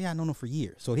know. He said, yeah, I've known him for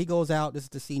years. So he goes out. This is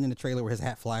the scene in the trailer where his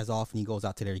hat flies off and he goes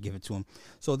out to there to give it to him.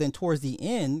 So then towards the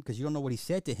end, because you don't know what he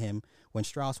said to him, when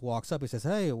Strauss walks up, he says,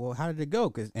 hey, well, how did it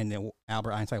go? And then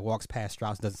Albert Einstein walks past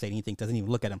Strauss, doesn't say anything, doesn't even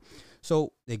look at him.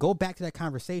 So they go back to that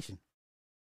conversation.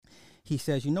 He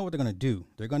says, you know what they're going to do?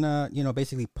 They're going to,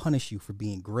 basically punish you for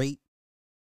being great.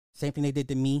 Same thing they did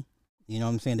to me. You know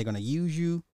what I'm saying? They're going to use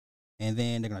you, and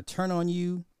then they're going to turn on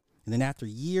you. And then after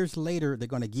years later, they're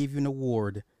going to give you an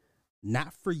award,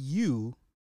 not for you,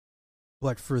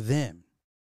 but for them.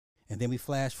 And then we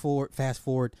fast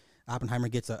forward, Oppenheimer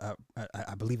gets I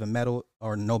believe a medal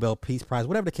or Nobel Peace Prize,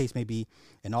 whatever the case may be.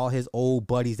 And all his old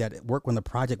buddies that work on the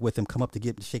project with him come up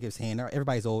to shake his hand.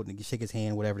 Everybody's old and shake his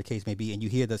hand, whatever the case may be. And you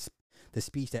hear the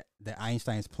speech that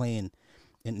Einstein's playing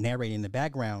and narrating in the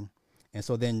background. And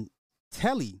so then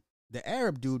Telly, the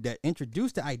Arab dude that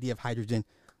introduced the idea of hydrogen,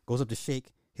 goes up to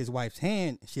shake his wife's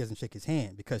hand. And she doesn't shake his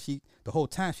hand because the whole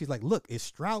time she's like, look, is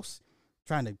Strauss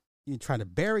trying to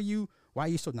bury you? Why are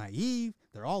you so naive?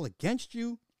 They're all against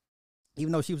you.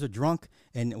 Even though she was a drunk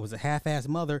and was a half-assed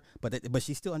mother, but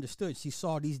she still understood. She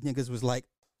saw these niggas was like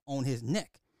on his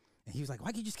neck. And he was like,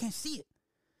 why you just can't see it?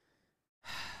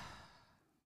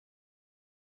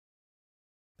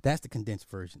 That's the condensed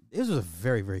version. This was a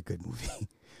very, very good movie.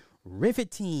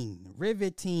 Riveting.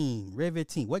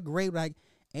 What grade? Like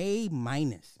A-,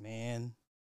 man.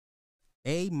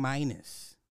 A-.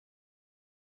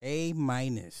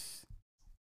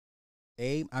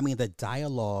 I mean, the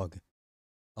dialogue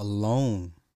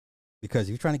alone, because if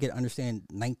you're trying to understand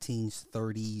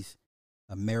 1930s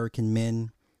American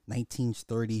men,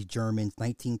 1930s Germans,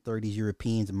 1930s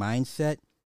Europeans mindset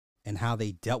and how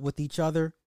they dealt with each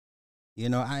other,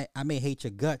 I may hate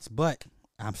your guts, but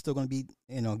I'm still going to be,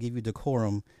 give you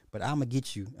decorum, but I'm going to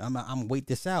get you. I'm going to wait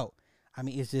this out. I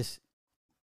mean, it's just,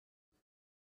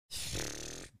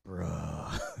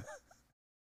 bruh.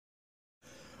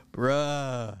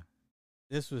 Bruh.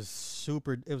 This was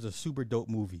it was a super dope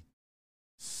movie.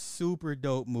 Super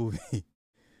dope movie.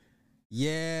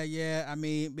 Yeah, yeah. I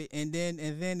mean, and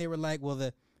then they were like, well,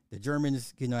 the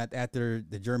Germans, after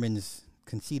the Germans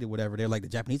conceded whatever, they're like, the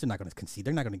Japanese are not going to concede.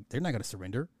 They're not going to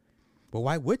surrender. But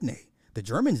why wouldn't they? The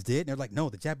Germans did, and they're like, no,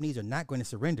 the Japanese are not going to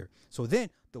surrender. So then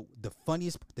the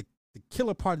funniest, the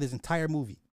killer part of this entire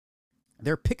movie,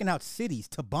 they're picking out cities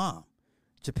to bomb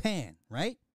Japan,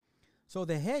 right? So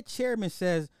the head chairman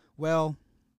says, well,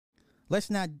 let's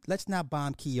not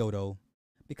bomb Kyoto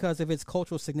because of its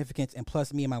cultural significance, and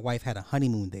plus me and my wife had a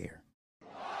honeymoon there.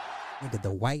 Nigga,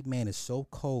 the white man is so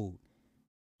cold.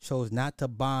 Chose not to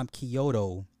bomb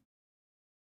Kyoto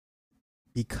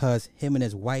because him and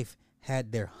his wife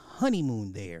had their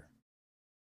honeymoon there.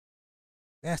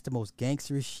 That's the most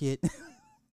gangster shit.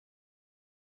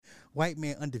 White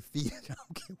man undefeated. I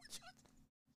don't care what you.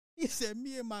 He said,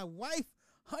 me and my wife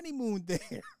honeymoon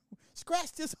there.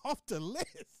 Scratch this off the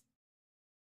list.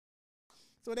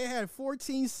 So they had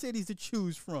 14 cities to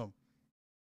choose from.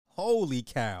 Holy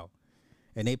cow.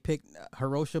 And they picked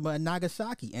Hiroshima and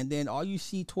Nagasaki. And then all you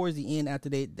see towards the end after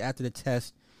the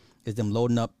test is them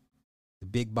loading up the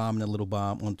big bomb and the little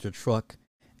bomb onto the truck.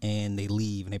 And they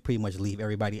leave. And they pretty much leave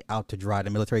everybody out to dry. The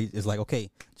military is like, okay,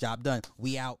 job done.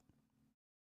 We out.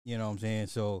 You know what I'm saying?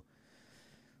 So,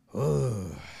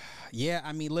 yeah,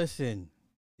 I mean, listen,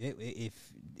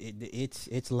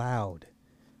 it's loud.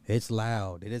 It's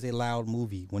loud. It is a loud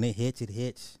movie. When it hits, it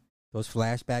hits. Those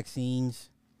flashback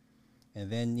scenes. And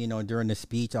then, during the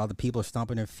speech, all the people are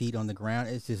stomping their feet on the ground.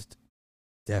 It's just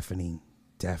deafening.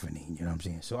 You know what I'm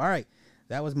saying? So, all right.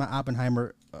 That was my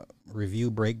Oppenheimer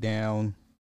review breakdown.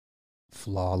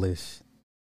 Flawless.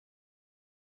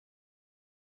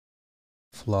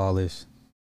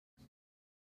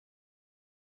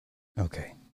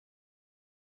 Okay.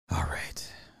 All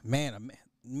right. Man,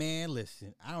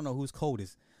 listen. I don't know who's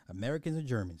coldest, Americans or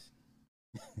Germans.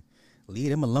 Leave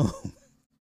them alone.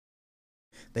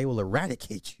 They will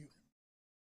eradicate you.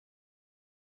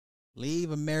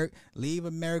 Leave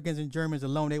Americans and Germans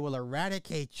alone. They will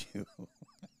eradicate you.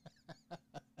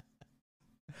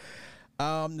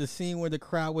 The scene where the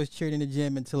crowd was cheering in the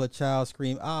gym until a child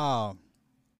screamed, "Oh!"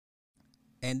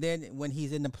 And then when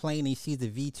he's in the plane, he sees the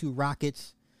V2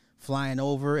 rockets flying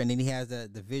over, and then he has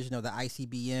the vision of the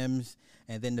ICBMs,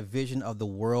 and then the vision of the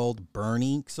world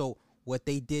burning. So what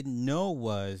they didn't know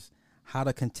was how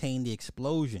to contain the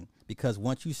explosion, because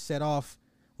once you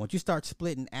start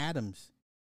splitting atoms,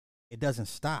 it doesn't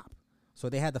stop. So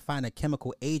they had to find a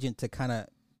chemical agent to kind of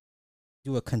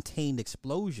do a contained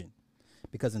explosion,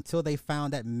 because until they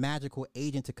found that magical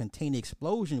agent to contain the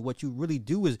explosion, what you really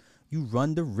do is you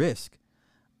run the risk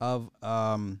of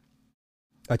a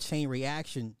chain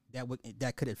reaction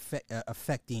that could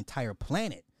affect the entire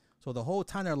planet. So the whole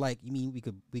time they're like, "You mean we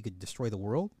could destroy the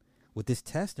world with this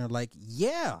test?" And they're like,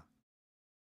 "Yeah,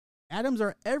 atoms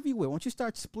are everywhere. Once you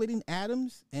start splitting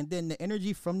atoms, and then the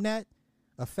energy from that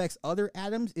affects other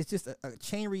atoms, it's just a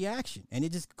chain reaction, and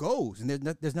it just goes, and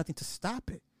there's nothing to stop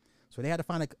it." So they had to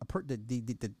find the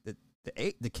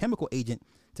chemical agent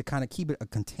to kind of keep it a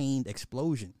contained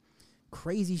explosion.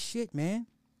 Crazy shit, man.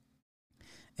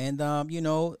 And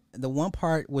the one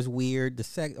part was weird.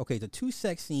 The two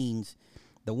sex scenes.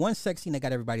 The one sex scene that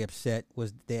got everybody upset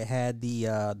was they had the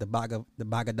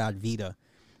Bhagavad Gita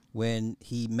when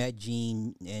he met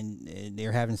Jean and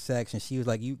they're having sex, and she was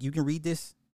like, "You can read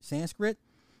this Sanskrit?"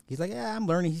 He's like, "Yeah, I'm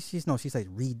learning." She's like,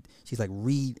 "Read." She's like,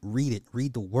 "Read it.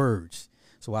 Read the words."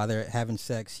 So while they're having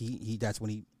sex, he that's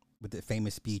when he, with the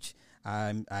famous speech,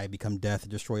 I become death,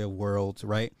 destroyer of worlds,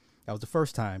 right? That was the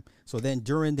first time. So then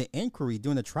during the inquiry,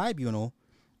 during the tribunal,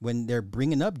 when they're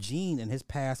bringing up Gene and his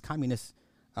past communist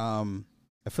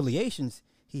affiliations,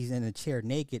 he's in a chair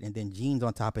naked, and then Gene's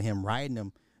on top of him riding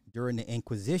him during the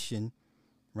Inquisition,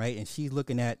 right? And she's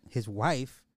looking at his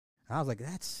wife. I was like,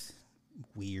 that's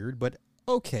weird, but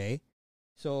okay.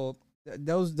 So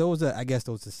those are, I guess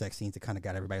those are sex scenes that kind of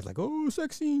got everybody like, "Oh,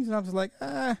 sex scenes," and I was like,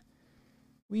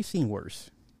 we've seen worse.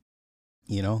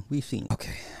 We've seen.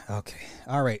 Okay.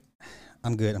 All right.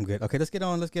 I'm good. Okay, let's get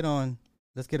on.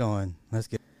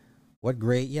 What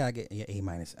grade? Yeah, I get A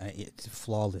minus. It's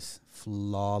flawless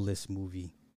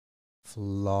movie.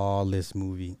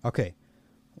 Okay,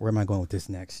 where am I going with this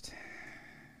next?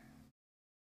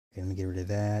 Okay, let me get rid of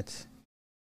that.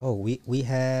 Oh, we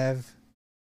have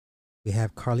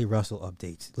Carlee Russell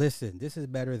updates. Listen, this is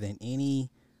better than any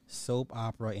soap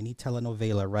opera, any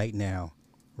telenovela right now.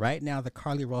 Right now, the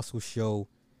Carlee Russell show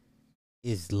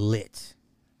is lit.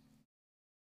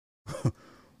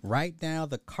 Right now,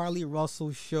 the Carlee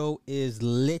Russell show is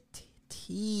lit.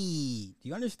 Do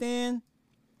you understand?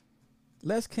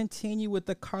 Let's continue with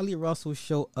the Carlee Russell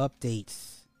Show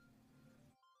updates.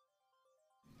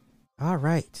 All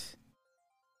right.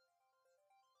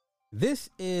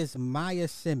 This is Maya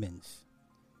Simmons.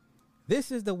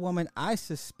 This is the woman I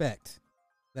suspect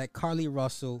that Carlee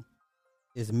Russell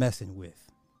is messing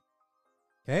with.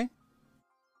 Okay?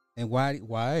 And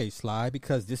why, Sly?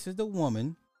 Because this is the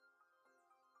woman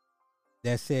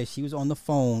that said she was on the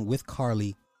phone with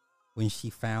Carlee when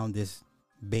she found this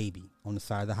baby on the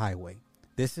side of the highway.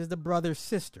 This is the brother's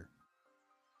sister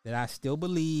that I still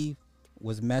believe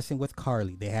was messing with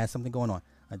Carlee. They had something going on.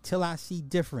 Until I see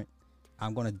different,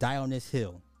 I'm going to die on this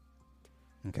hill.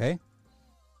 Okay?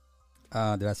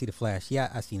 Did I see the Flash? Yeah,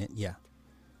 I seen it. Yeah.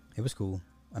 It was cool.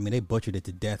 I mean, they butchered it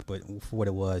to death, but for what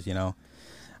it was, you know.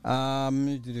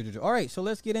 All right, so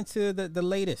let's get into the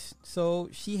latest. So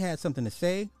she had something to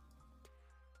say.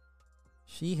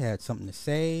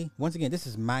 Once again, this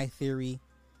is my theory.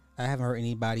 I haven't heard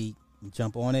anybody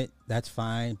jump on it. That's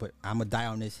fine, but I'm going to die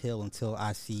on this hill until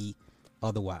I see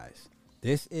otherwise.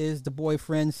 This is the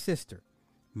boyfriend's sister,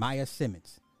 Maya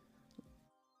Simmons.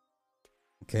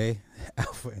 Okay?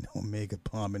 Alpha and Omega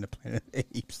bomb in the Planet of the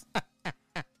Apes.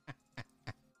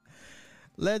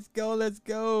 Let's go. Let's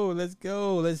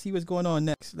see what's going on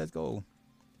next. Let's go.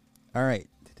 All right.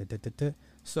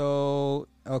 So,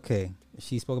 okay.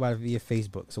 She spoke about it via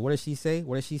Facebook. So what does she say?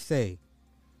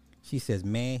 She says,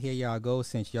 man, here y'all go.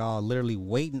 Since y'all literally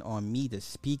waiting on me to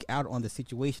speak out on the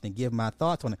situation and give my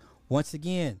thoughts on it. Once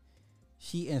again,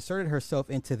 she inserted herself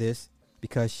into this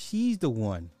because she's the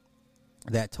one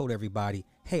that told everybody,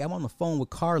 hey, I'm on the phone with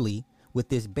Carlee with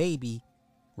this baby,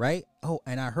 right? Oh,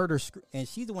 and I heard her and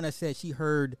she's the one that said she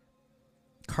heard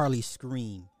Carlee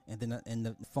scream and then in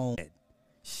the phone.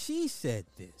 She said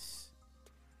this.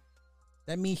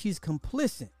 That means she's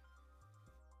complicit.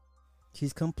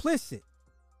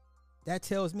 That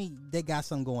tells me they got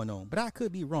something going on, but I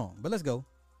could be wrong. But let's go.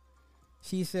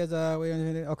 She says, wait a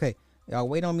minute. Okay. Y'all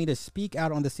wait on me to speak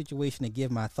out on the situation and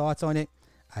give my thoughts on it.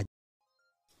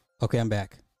 Okay, I'm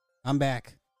back. I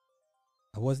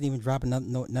wasn't even dropping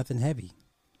nothing heavy.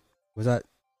 Was it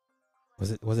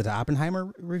the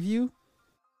Oppenheimer review?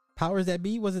 Powers that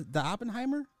be? Was it the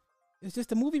Oppenheimer? It's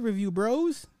just a movie review,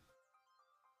 bros.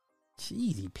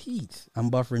 Cheesy Pete's.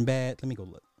 I'm buffering bad. Let me go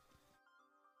look.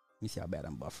 Let me see how bad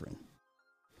I'm buffering.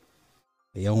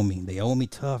 They own me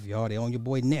tough, y'all. They own your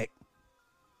boy Nick.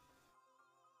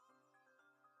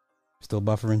 Still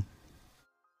buffering.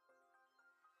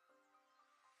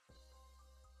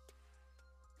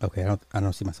 Okay, I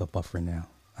don't see myself buffering now.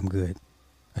 I'm good.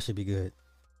 I should be good.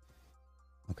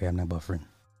 Okay, I'm not buffering.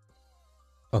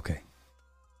 Okay.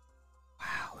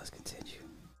 Wow, let's continue.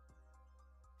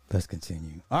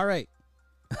 All right.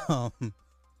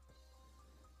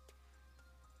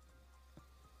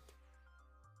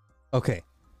 Okay.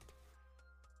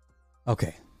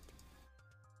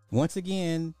 Once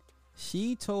again,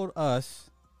 she told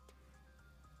us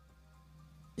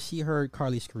she heard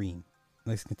Carlee scream.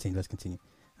 Let's continue.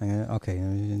 Okay.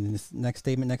 Next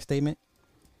statement.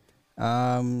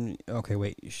 Okay,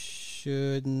 wait.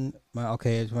 Shouldn't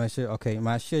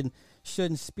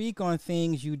speak on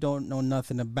things you don't know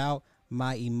nothing about.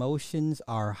 My emotions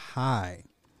are high.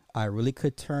 I really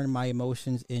could turn my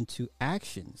emotions into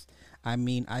actions. I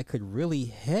mean, I could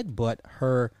really headbutt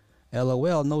her.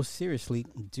 LOL. No, seriously.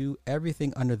 Do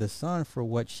everything under the sun for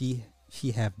what she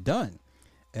have done,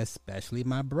 especially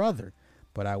my brother.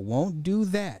 But I won't do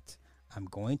that. I'm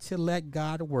going to let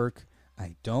God work.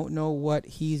 I don't know what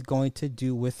he's going to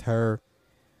do with her.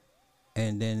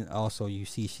 And then also you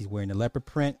see she's wearing the leopard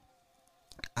print.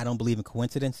 I don't believe in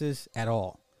coincidences at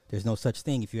all. There's no such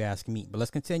thing if you ask me. But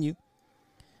let's continue.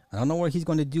 I don't know what he's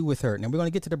going to do with her. Now we're going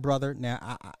to get to the brother.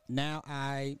 Now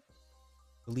I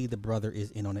believe the brother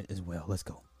is in on it as well. Let's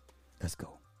go.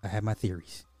 I have my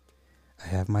theories. I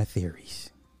have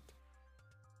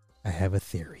a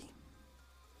theory.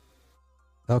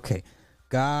 Okay.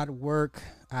 God work.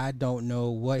 I don't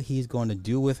know what he's going to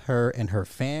do with her and her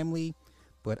family,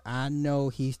 but I know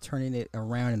he's turning it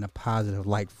around in a positive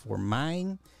light for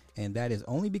mine, and that is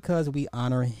only because we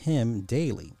honor him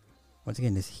daily. Once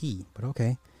again, it's he, but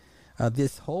okay.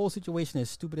 This whole situation is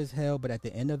stupid as hell, but at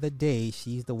the end of the day,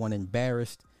 she's the one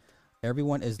embarrassed.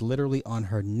 Everyone is literally on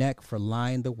her neck for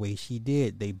lying the way she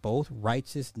did. They both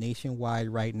righteous nationwide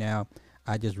right now.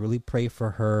 I just really pray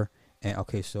for her. And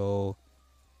okay, so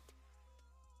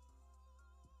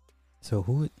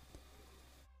who?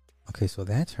 Okay, so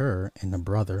that's her and the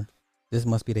brother. This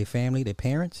must be their family, their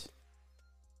parents.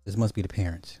 This must be the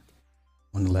parents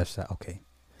on the left side. Okay,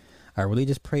 I really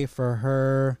just pray for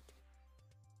her.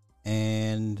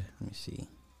 And let me see.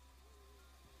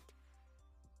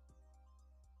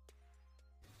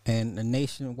 And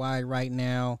nationwide right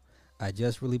now, I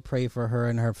just really pray for her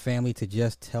and her family to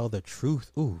just tell the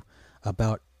truth,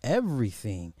 about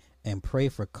everything, and pray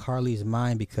for Carlee's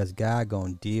mind, because God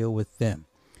gonna deal with them.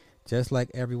 Just like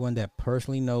everyone that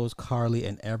personally knows Carlee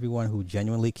and everyone who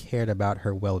genuinely cared about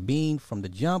her well-being from the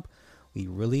jump, we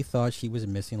really thought she was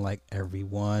missing, like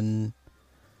everyone.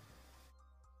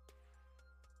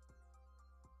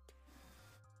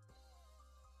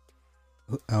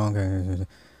 Okay.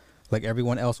 Like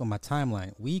everyone else on my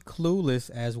timeline. We clueless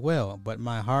as well, but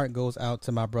my heart goes out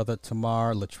to my brother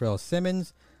Thomar Latrell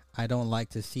Simmons. I don't like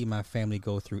to see my family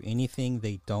go through anything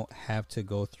they don't have to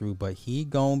go through, but he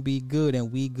gonna be good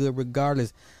and we good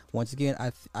regardless. Once again,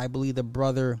 I believe the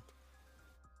brother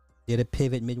did a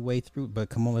pivot midway through, but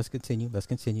come on, let's continue.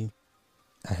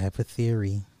 I have a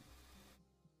theory.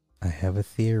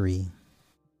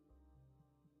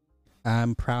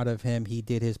 I'm proud of him. He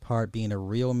did his part being a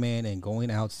real man and going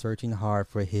out searching hard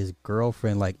for his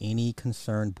girlfriend like any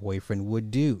concerned boyfriend would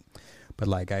do. But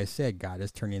like I said, God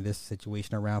is turning this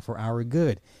situation around for our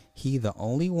good. He the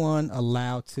only one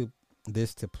allowed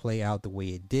this to play out the way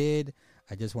it did.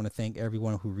 I just want to thank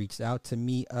everyone who reached out to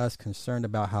me, us concerned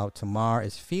about how Thomar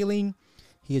is feeling.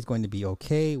 He is going to be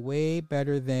okay, way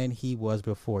better than he was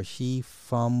before she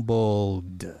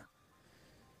fumbled.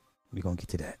 We're going to get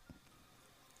to that.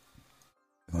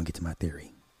 We're going to get to my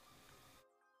theory.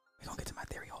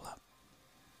 Hold up.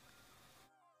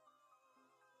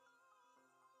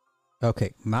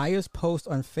 Okay. Maya's post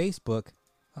on Facebook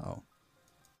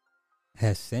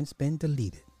has since been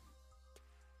deleted.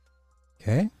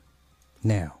 Okay.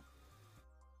 Now,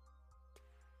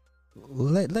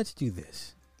 let's do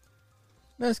this.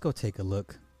 Let's go take a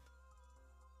look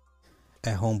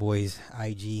at Homeboy's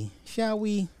IG, shall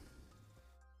we?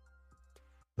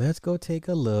 Let's go take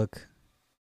a look.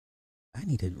 I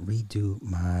need to redo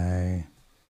my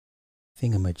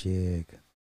thingamajig.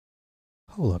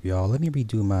 Hold up, y'all. Let me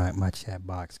redo my chat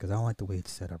box because I don't like the way it's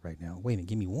set up right now. Wait a minute.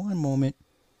 Give me one moment.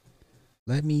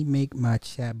 Let me make my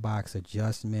chat box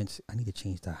adjustments. I need to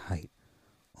change the height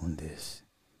on this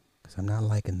because I'm not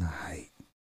liking the height.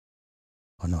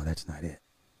 Oh, no, that's not it.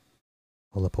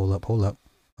 Hold up.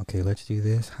 Okay, let's do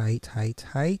this. Height. Height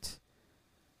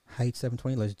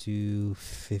 720. Let's do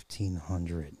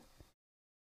 1500.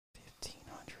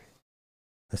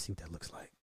 Let's see what that looks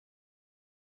like.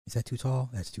 Is that too tall?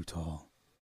 That's too tall.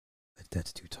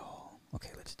 That's too tall.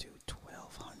 Okay, let's do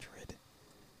 1200.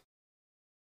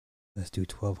 Let's do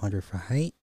 1200 for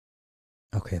height.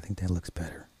 Okay, I think that looks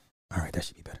better. All right, that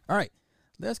should be better. All right,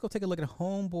 let's go take a look at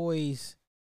Homeboy's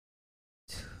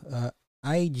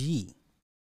IG.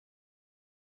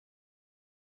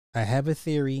 I have a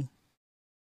theory.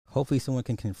 Hopefully someone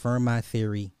can confirm my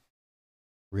theory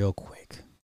real quick.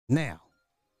 Now,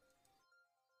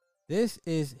 this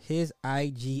is his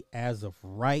IG as of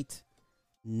right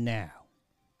now.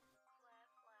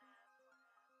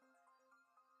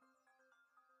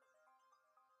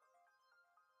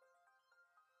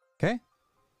 Okay.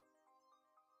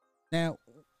 Now,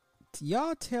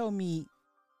 y'all tell me,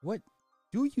 what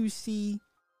do you see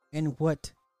and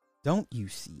what don't you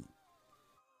see?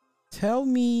 Tell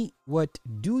me what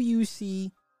do you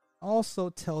see. Also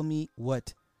tell me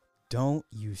what don't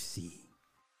you see.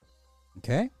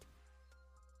 Okay?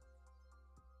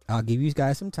 I'll give you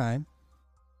guys some time.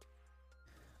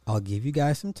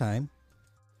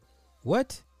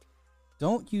 What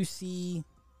don't you see?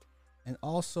 And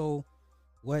also,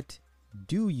 what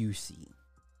do you see?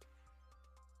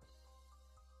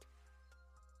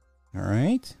 All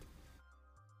right.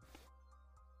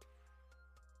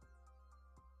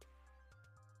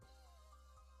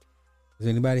 Does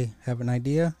anybody have an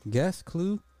idea? Guess?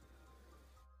 Clue?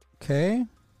 Okay.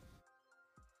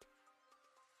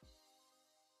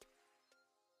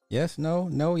 Yes, no,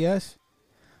 yes.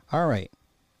 All right.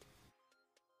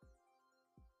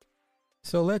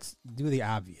 So let's do the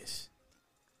obvious.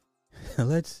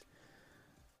 let's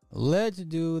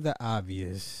do the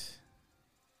obvious.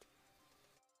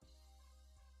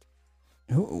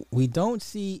 We don't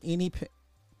see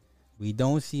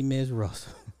Ms.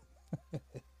 Russell.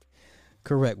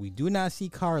 Correct. We do not see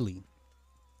Carlee.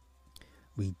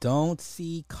 We don't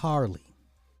see Carlee.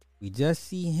 We just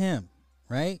see him,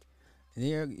 right? And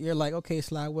you're like, okay,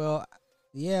 Sly, well,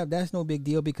 yeah, that's no big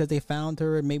deal because they found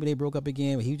her and maybe they broke up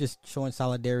again, but he was just showing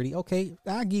solidarity. Okay,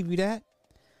 I'll give you that.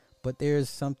 But there's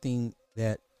something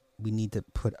that we need to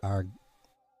put our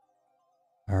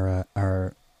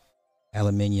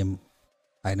aluminium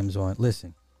items on.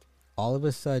 Listen, all of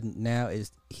a sudden now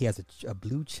he has a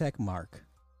blue check mark.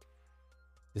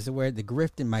 This is where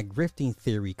my grifting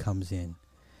theory comes in.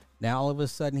 Now all of a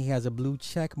sudden he has a blue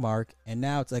check mark, and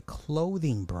now it's a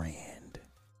clothing brand.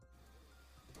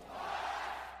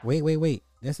 Wait.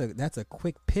 That's a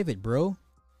quick pivot, bro.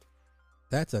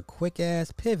 That's a quick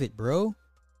ass pivot, bro.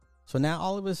 So now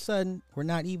all of a sudden, we're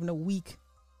not even a week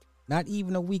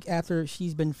after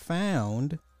she's been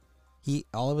found, he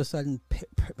all of a sudden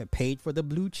paid for the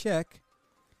blue check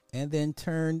and then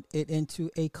turned it into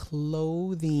a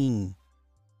clothing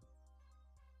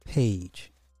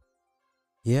page.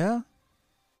 Yeah?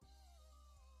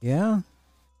 Yeah?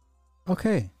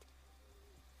 Okay.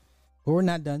 But we're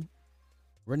not done.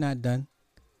 We're not done.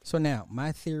 So now,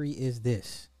 my theory is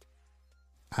this.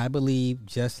 I believe,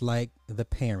 just like the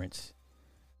parents,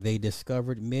 they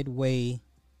discovered midway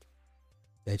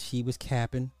that she was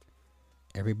capping.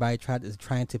 Everybody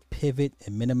trying to pivot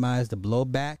and minimize the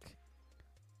blowback.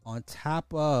 On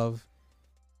top of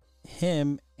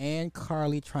him and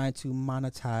Carlee trying to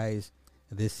monetize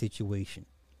this situation.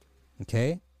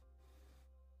 Okay?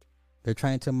 They're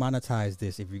trying to monetize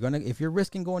this. If you're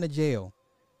risking going to jail,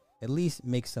 at least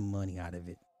make some money out of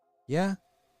it. Yeah?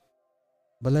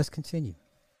 But let's continue.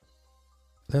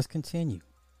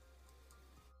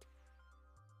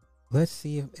 Let's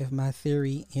see if my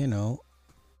theory,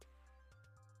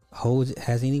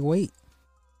 has any weight.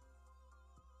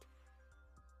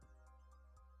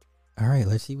 All right,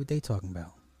 let's see what they talking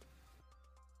about.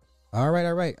 All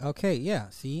right. Okay, yeah.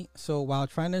 See, so while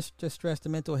trying to stress the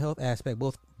mental health aspect,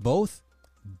 both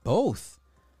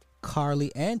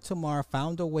Carlee and Thomar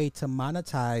found a way to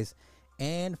monetize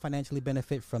and financially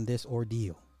benefit from this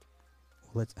ordeal.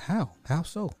 How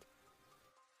so?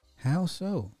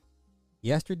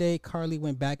 Yesterday, Carlee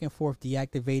went back and forth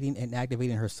deactivating and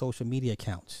activating her social media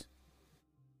accounts.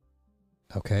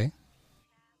 Okay.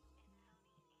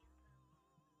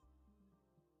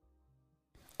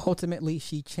 Ultimately,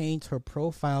 she changed her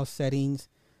profile settings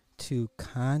to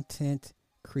content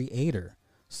creator,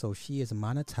 so she is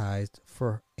monetized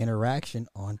for interaction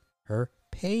on her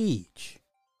page.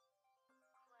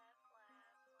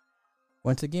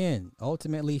 Once again,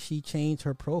 ultimately, she changed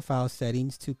her profile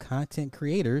settings to content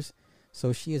creators,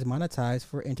 so she is monetized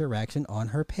for interaction on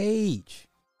her page.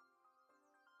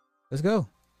 Let's go.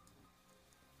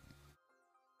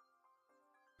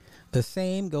 The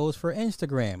same goes for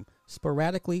Instagram,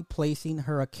 sporadically placing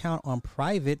her account on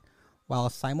private while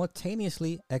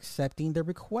simultaneously accepting the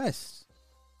requests.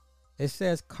 It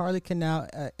says Carlee can now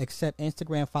accept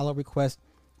Instagram follow requests,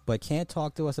 but can't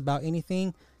talk to us about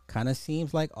anything. Kind of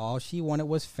seems like all she wanted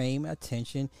was fame,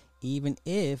 attention, even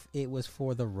if it was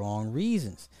for the wrong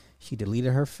reasons. She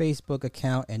deleted her Facebook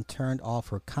account and turned off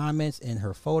her comments in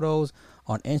her photos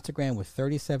on Instagram with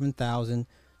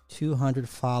 37,200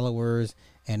 followers.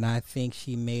 And I think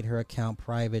she made her account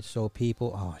private so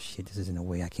people... Oh, shit, this is in a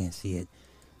way I can't see it.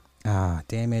 Ah,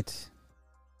 damn it.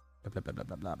 Blah, blah, blah,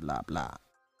 blah, blah, blah, blah.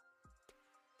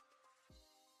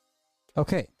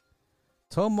 Okay.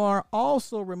 Thomar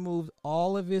also removed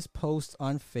all of his posts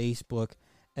on Facebook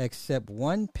except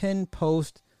one pinned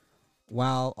post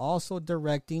while also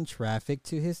directing traffic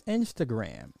to his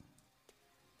Instagram.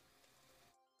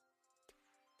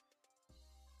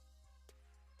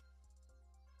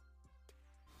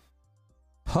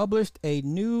 Published a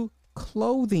new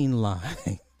clothing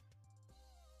line.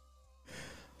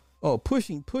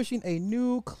 Pushing a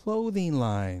new clothing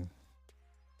line.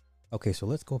 Okay, so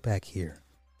let's go back here.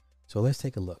 So let's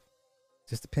take a look.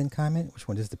 Is this the pin comment? Which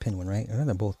one? This is the pin one, right?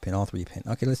 They're both pin, all three pin.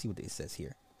 Okay, let's see what it says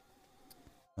here.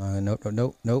 Nope.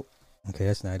 Okay,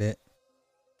 that's not it.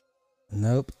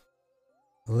 Nope.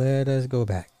 Let us go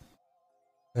back.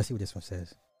 Let's see what this one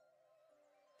says.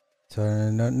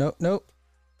 So, nope.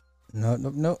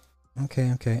 No.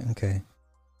 Okay.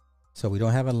 So we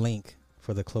don't have a link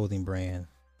for the clothing brand.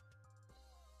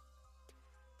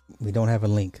 We don't have a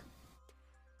link.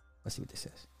 Let's see what this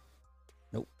says.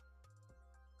 Nope.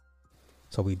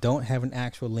 So we don't have an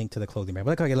actual link to the clothing brand.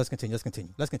 But okay, let's continue.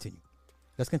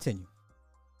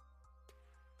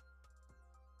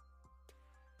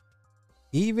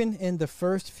 Even in the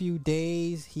first few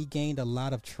days, he gained a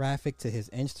lot of traffic to his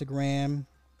Instagram.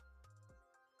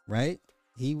 Right?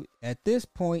 At this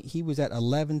point, he was at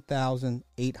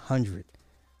 11,800.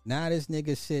 Now this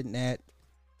nigga sitting at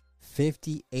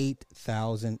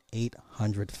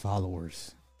 58,800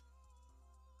 followers.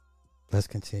 Let's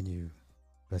continue.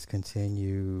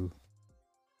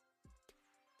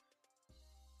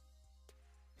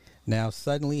 Now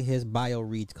suddenly his bio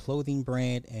reads clothing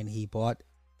brand and he bought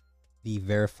the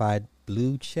verified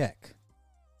blue check.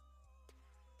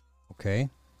 Okay.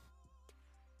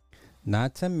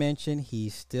 Not to mention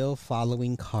he's still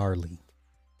following Carlee.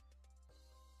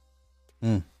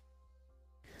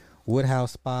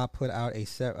 Woodhouse Spa put out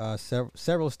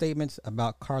several statements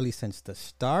about Carlee since the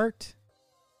start,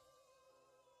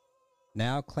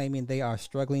 now claiming they are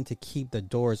struggling to keep the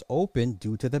doors open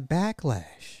due to the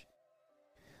backlash.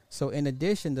 So in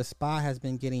addition, the spa has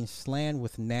been getting slammed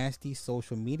with nasty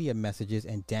social media messages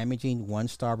and damaging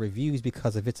one-star reviews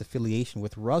because of its affiliation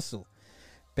with Russell.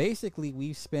 Basically,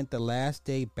 we've spent the last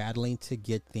day battling to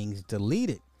get things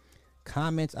deleted.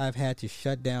 Comments, I've had to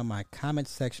shut down my comment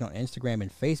section on Instagram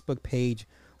and Facebook page,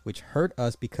 which hurt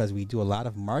us because we do a lot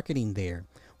of marketing there.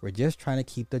 We're just trying to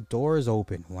keep the doors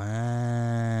open. Wow.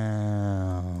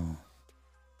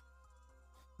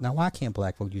 Now, why can't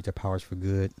black folk use their powers for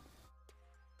good?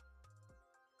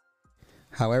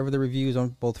 However, the reviews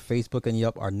on both Facebook and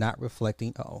Yelp are not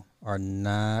reflecting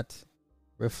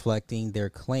their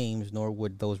claims, nor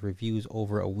would those reviews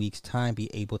over a week's time be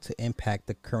able to impact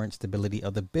the current stability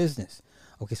of the business.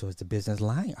 Okay, so is the business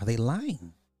lying? Are they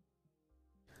lying?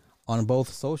 On both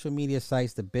social media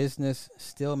sites, the business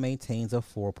still maintains a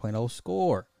 4.0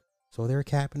 score. So they're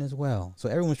capping as well. So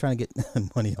everyone's trying to get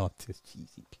money off this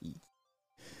GCP.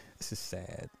 This is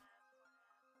sad.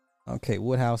 Okay,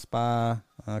 Woodhouse Spa.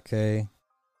 Okay.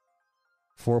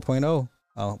 4.0.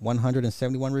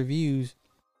 171 reviews.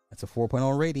 That's a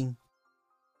 4.0 rating.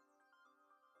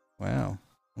 Wow.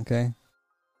 Okay.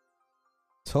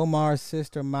 Thomar's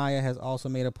sister Maya has also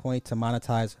made a point to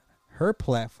monetize her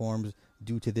platforms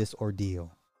due to this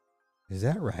ordeal. Is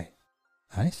that right?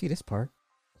 I didn't see this part.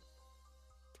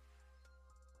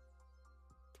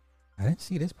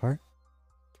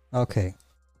 Okay.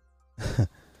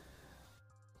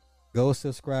 Go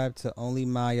subscribe to Only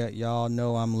Maya. Y'all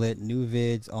know I'm lit. New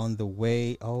vids on the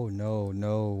way. Oh,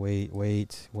 no.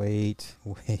 Wait. What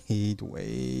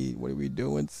are we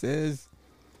doing, sis?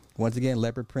 Once again,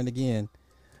 leopard print again.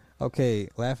 Okay,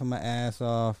 laughing my ass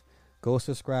off. Go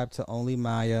subscribe to Only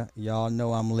Maya. Y'all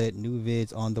know I'm lit. New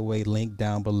vids on the way. Link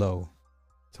down below.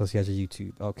 So she has a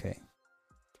YouTube. Okay.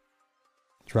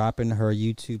 Dropping her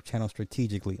YouTube channel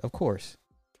strategically. Of course.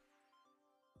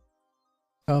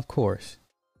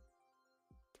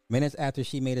 Minutes after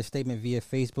she made a statement via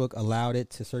Facebook, allowed it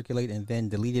to circulate and then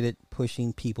deleted it,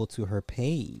 pushing people to her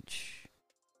page.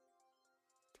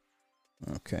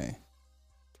 Okay.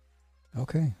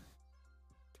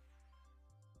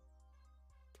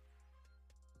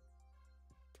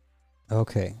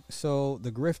 So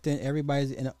the grifting,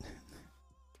 everybody's in.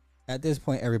 At this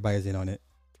point, everybody's in on it.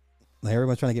 Like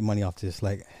everyone's trying to get money off this.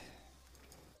 Like,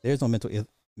 there's no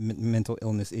mental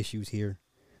illness issues here.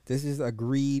 This is a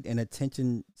greed and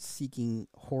attention-seeking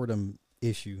whoredom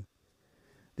issue.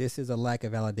 This is a lack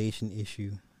of validation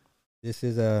issue. This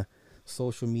is a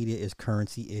social media is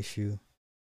currency issue,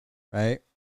 right?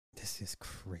 This is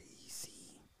crazy.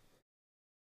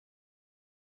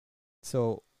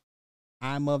 So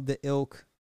I'm of the ilk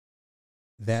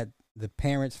that the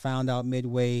parents found out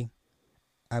midway.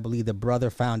 I believe the brother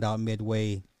found out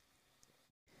midway.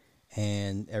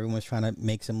 And everyone's trying to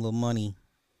make some little money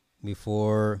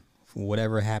before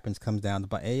whatever happens comes down.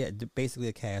 Basically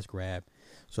a cash grab.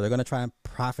 So they're going to try and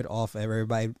profit off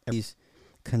everybody's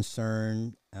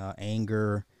concern,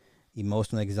 anger,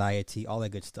 emotional anxiety, all that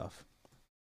good stuff.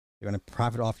 They're going to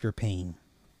profit off your pain.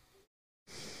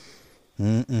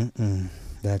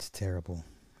 That's terrible.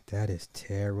 That is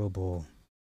terrible.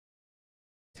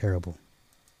 Terrible.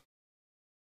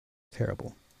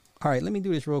 All right, let me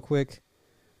do this real quick.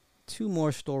 2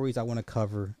 more stories I want to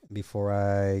cover before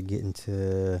I get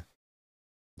into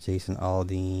Jason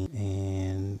Aldean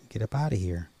and get up out of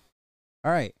here.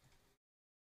 All right.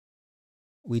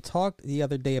 We talked the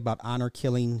other day about honor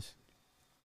killings.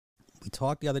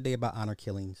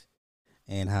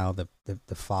 And how the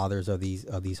fathers of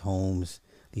these homes,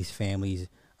 these families,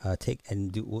 take and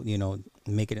do,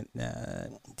 make it,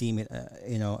 deem it,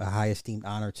 a high esteemed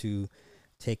honor to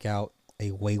take out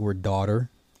a wayward daughter.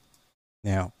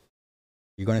 Now,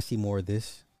 you're going to see more of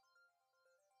this.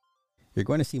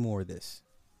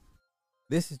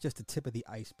 This is just the tip of the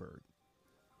iceberg.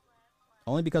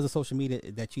 Only because of social media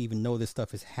that you even know this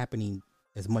stuff is happening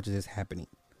as much as it's happening.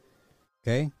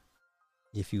 Okay?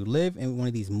 If you live in one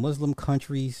of these Muslim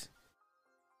countries,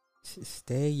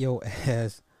 stay your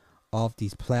ass off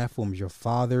these platforms. Your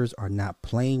fathers are not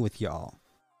playing with y'all.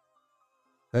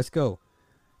 Let's go.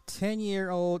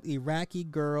 10-year-old Iraqi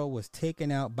girl was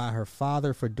taken out by her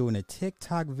father for doing a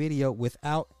TikTok video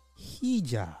without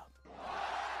hijab.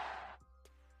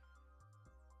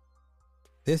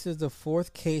 This is the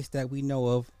 4th case that we know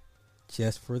of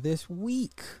just for this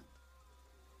week.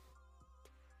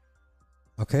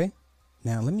 Okay?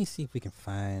 Now, let me see if we can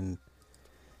find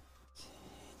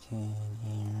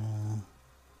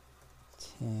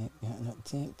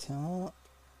TikTok.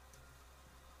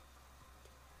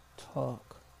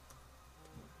 Talk.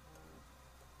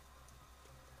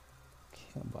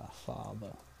 Killed by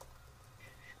father.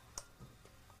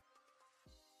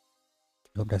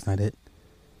 Nope, that's not it.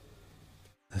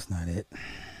 That's not it.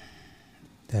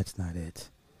 That's not it.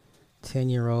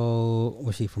 10-year-old.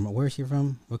 Where's she from? Where is she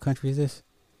from? What country is this?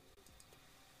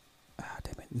 Ah,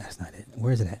 damn it. That's not it.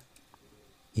 Where is it at?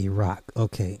 Iraq.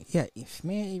 Okay. Yeah,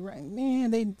 man, Iraq.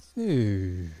 Man, they.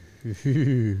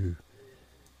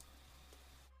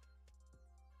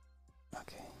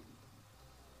 Okay.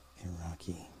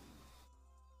 Iraqi.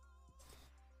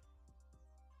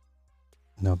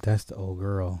 Nope, that's the old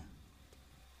girl.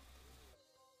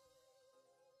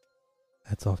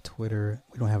 That's off Twitter.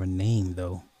 We don't have a name,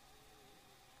 though.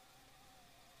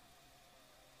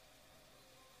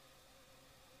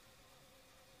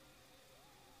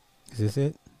 Is this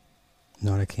it?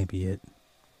 No, that can't be it.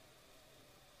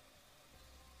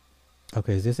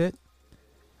 Okay, is this it?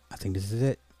 I think this is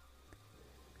it.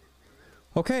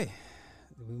 Okay.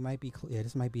 We might be yeah,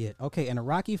 this might be it. Okay, an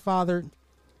Iraqi father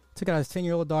took out his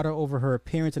 10-year-old daughter over her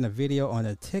appearance in a video on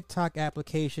a TikTok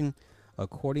application,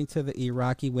 according to the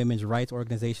Iraqi women's rights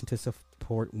organization to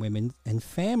support women and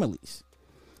families.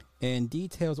 In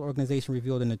details, the organization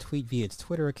revealed in a tweet via its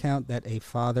Twitter account that a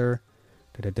father,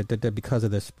 because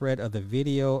of the spread of the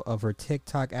video of her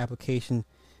TikTok application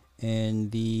in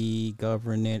the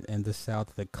government in the south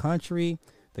of the country,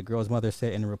 the girl's mother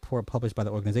said in a report published by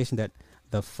the organization that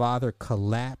the father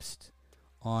collapsed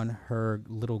on her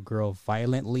little girl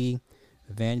violently,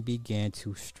 then began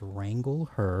to strangle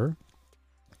her,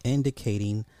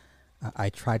 indicating,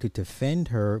 I tried to defend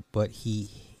her, but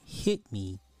he hit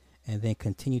me and then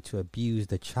continued to abuse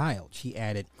the child. She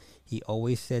added, he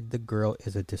always said the girl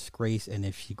is a disgrace, and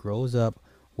if she grows up,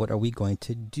 what are we going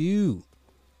to do?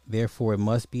 Therefore, it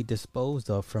must be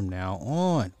disposed of from now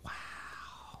on. Wow.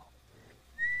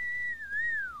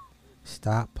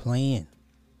 Stop playing.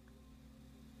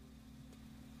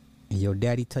 Your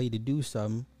daddy tell you to do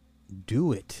something,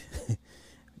 do it.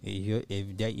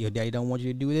 If your daddy don't want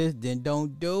you to do this, then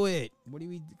don't do it. What do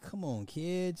we? Come on,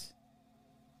 kids.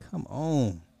 Come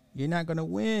on. You're not gonna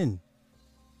win.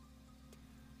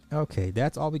 Okay,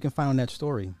 that's all we can find on that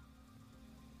story.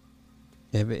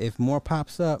 If more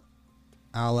pops up,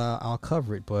 I'll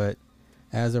cover it. But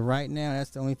as of right now, that's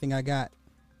the only thing I got.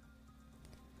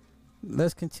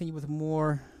 Let's continue with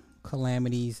more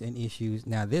calamities and issues.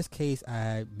 Now, this case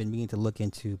I've been meaning to look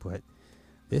into, but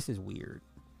this is weird.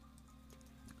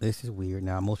 This is weird.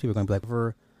 Now, most people are going to be like,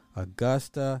 for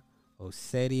Augusta,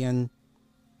 Osedian,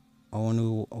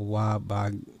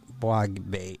 Onuwabagbe,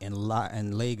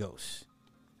 and Lagos.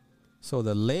 So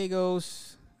the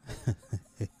Lagos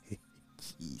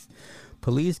jeez.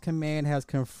 Police command has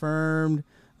confirmed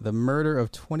the murder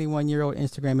of 21-year-old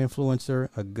Instagram influencer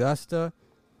Augusta.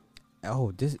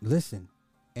 Oh, listen.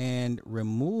 And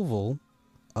removal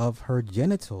of her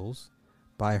genitals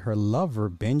by her lover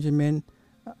Benjamin,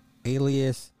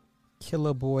 alias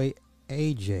Killer Boy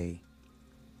AJ,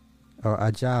 or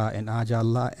Aja and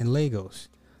in Lagos.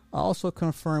 Also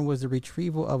confirmed was the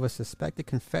retrieval of a suspected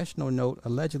confessional note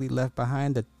allegedly left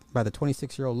behind by the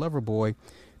 26-year-old lover boy.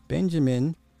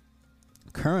 Benjamin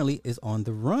currently is on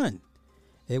the run.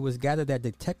 It was gathered that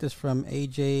detectives from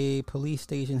AJ police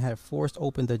station had forced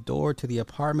open the door to the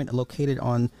apartment located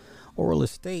on Oral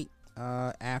Estate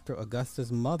after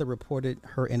Augusta's mother reported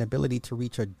her inability to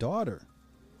reach her daughter.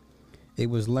 It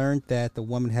was learned that the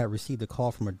woman had received a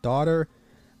call from her daughter,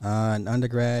 an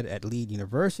undergrad at Leeds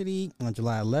University, on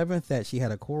July 11th, that she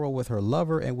had a quarrel with her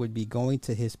lover and would be going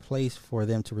to his place for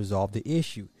them to resolve the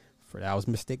issue. That was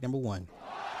mistake number one.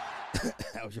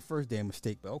 That was your first damn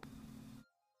mistake, but okay.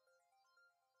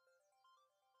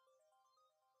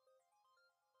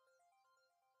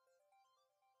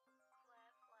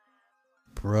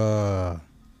 Bruh.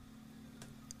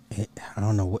 I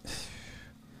don't know what.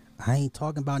 I ain't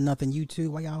talking about nothing, you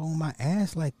two. Why y'all on my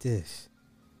ass like this?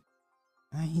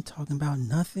 I ain't talking about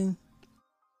nothing.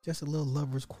 Just a little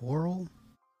lover's quarrel.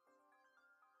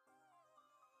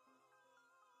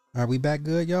 Are we back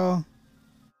good, y'all?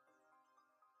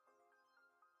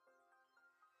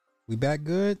 We back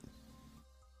good?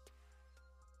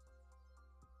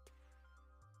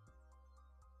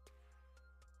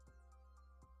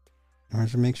 I want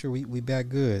to make sure we back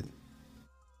good.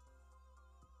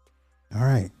 All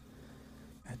right.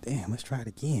 God damn, let's try it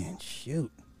again.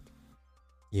 Shoot.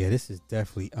 Yeah, this is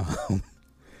definitely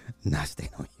not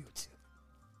staying on YouTube.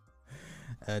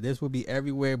 This will be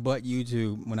everywhere but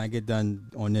YouTube when I get done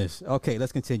on this. Okay,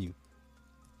 let's continue.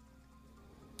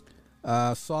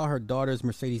 Saw her daughter's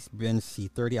Mercedes-Benz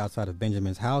C30 outside of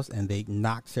Benjamin's house, and they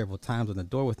knocked several times on the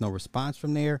door with no response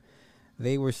from there.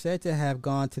 They were said to have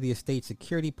gone to the estate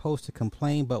security post to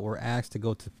complain, but were asked to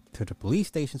go to the police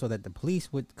station so that the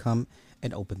police would come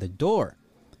and open the door.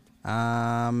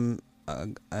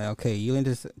 Okay, yielding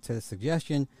to the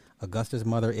suggestion, Augusta's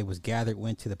mother, it was gathered,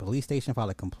 went to the police station,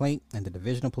 filed a complaint, and the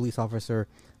divisional police officer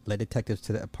led detectives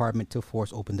to the apartment to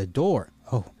force open the door.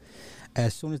 Oh,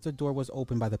 as soon as the door was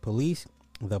opened by the police,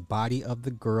 the body of the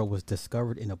girl was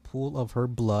discovered in a pool of her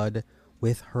blood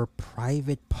with her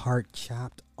private part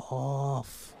chopped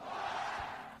off.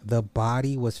 The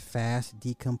body was fast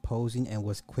decomposing and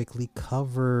was quickly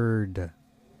covered.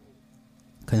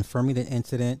 Confirming the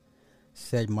incident,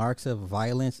 said marks of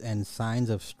violence and signs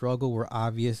of struggle were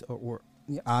obvious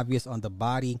on the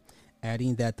body,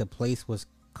 adding that the place was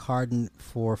cordoned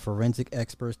for forensic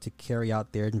experts to carry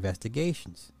out their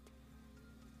investigations.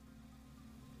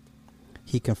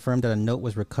 He confirmed that a note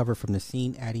was recovered from the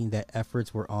scene, adding that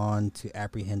efforts were on to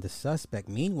apprehend the suspect.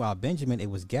 Meanwhile, Benjamin, it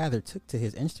was gathered, took to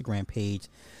his Instagram page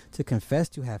to confess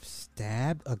to have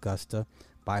stabbed Augusta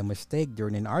by mistake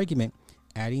during an argument,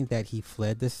 adding that he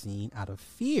fled the scene out of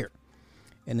fear.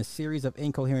 In a series of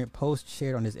incoherent posts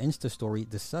shared on his Insta story,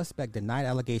 the suspect denied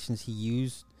allegations he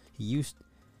used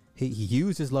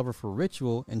his lover for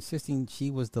ritual, insisting she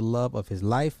was the love of his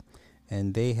life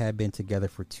and they had been together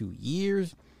for 2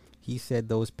 years. He said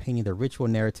those painting the ritual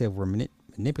narrative were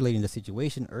manipulating the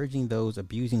situation, urging those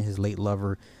abusing his late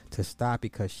lover to stop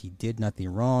because she did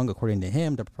nothing wrong. According to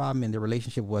him, the problem in the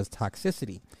relationship was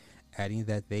toxicity, adding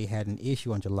that they had an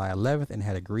issue on July 11th and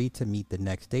had agreed to meet the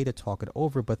next day to talk it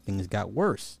over, but things got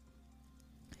worse.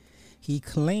 He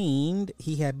claimed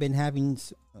he had been having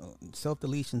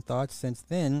self-deletion thoughts since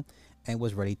then and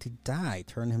was ready to die,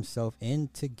 turn himself in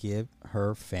to give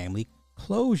her family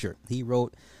closure. He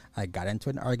wrote, I got into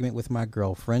an argument with my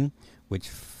girlfriend, which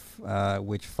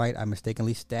fight I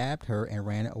mistakenly stabbed her and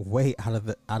ran away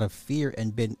out of fear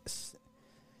and been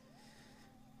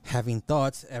having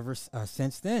thoughts ever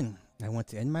since then. I want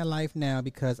to end my life now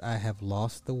because I have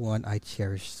lost the one I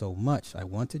cherish so much. I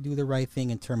want to do the right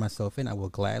thing and turn myself in. I will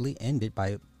gladly end it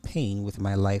by paying with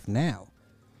my life now.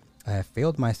 I have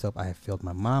failed myself. I have failed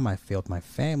my mom. I have failed my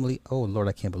family. Oh, Lord,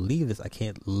 I can't believe this. I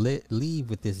can't leave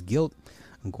with this guilt.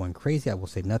 I'm going crazy. I will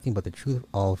say nothing but the truth,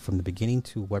 all from the beginning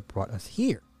to what brought us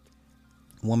here.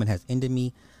 Woman has ended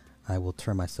me. I will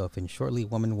turn myself in shortly.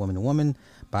 Woman.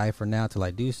 Bye for now till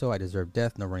I do so. I deserve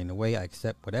death. No running away. I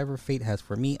accept whatever fate has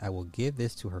for me. I will give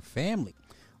this to her family.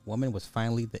 Woman was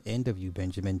finally the end of you,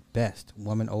 Benjamin. Best.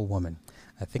 Woman, oh woman.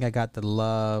 I think I got the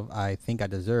love I think I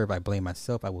deserve. I blame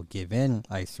myself. I will give in.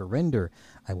 I surrender.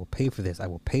 I will pay for this. I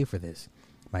will pay for this.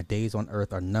 My days on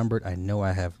earth are numbered. I know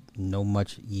I have no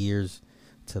much years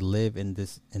to live in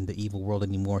the evil world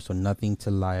anymore, so nothing to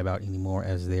lie about anymore,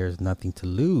 as there's nothing to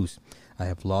lose. I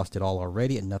have lost it all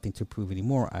already and nothing to prove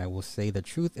anymore. I will say the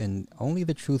truth, and only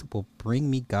the truth will bring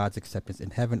me God's acceptance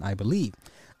in heaven, I believe.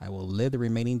 I will live the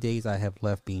remaining days I have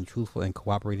left being truthful and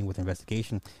cooperating with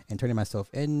investigation and turning myself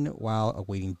in while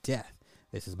awaiting death.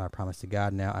 This is my promise to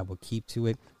God. Now I will keep to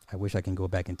it. I wish I can go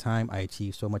back in time. I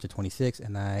achieved so much at 26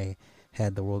 and I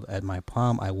had the world at my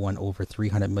palm. I won over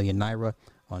 300 million Naira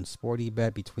on Sporty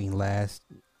Bet between last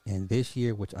and this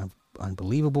year, which I'm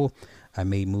unbelievable. I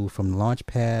made move from launch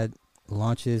pad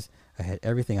launches. I had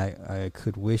everything I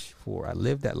could wish for. I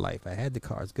lived that life. I had the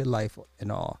cars, good life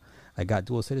and all. I got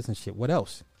dual citizenship. What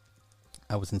else?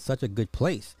 I was in such a good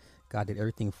place. God did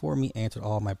everything for me, answered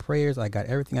all my prayers. I got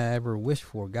everything I ever wished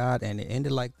for, God, and it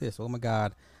ended like this. Oh my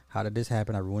God, how did this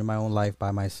happen? I ruined my own life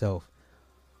by myself.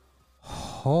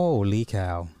 Holy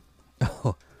cow.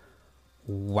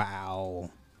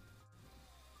 Wow.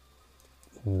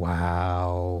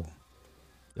 Wow.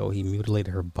 Yo, he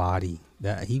mutilated her body.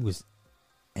 That he was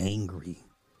angry.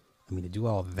 I mean, to do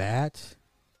all that.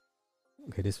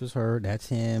 Okay, this was her. That's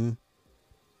him.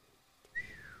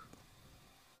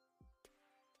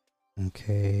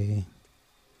 Okay.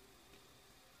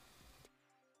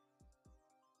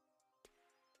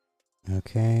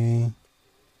 Okay.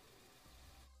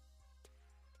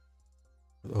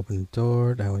 Open the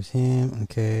door. That was him.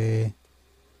 Okay.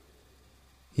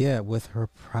 Yeah, with her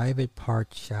private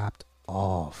part chopped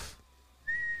off.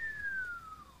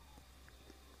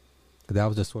 That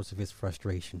was the source of his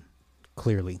frustration.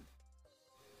 Clearly.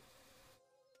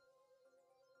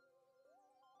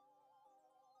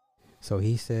 So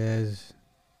he says,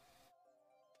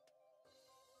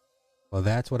 well,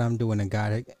 that's what I'm doing. And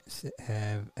God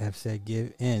have said,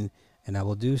 give in, and I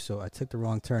will do so. I took the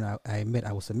wrong turn. I admit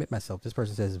I will submit myself. This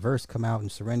person says, verse, come out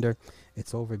and surrender.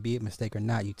 It's over, be it mistake or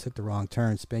not. You took the wrong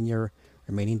turn. Spend your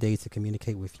remaining days to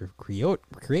communicate with your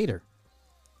creator.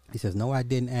 He says, no, I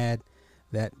didn't add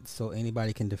that so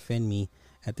anybody can defend me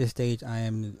At this stage,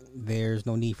 there's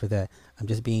no need for that. I'm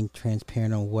just being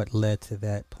transparent on what led to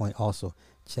that point also.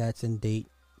 Chats and date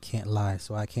can't lie,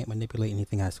 so I can't manipulate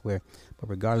anything, I swear. But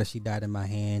regardless, she died in my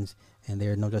hands, and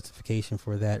there's no justification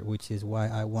for that, which is why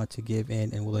I want to give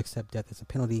in and will accept death as a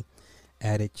penalty.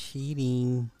 Added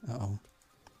cheating.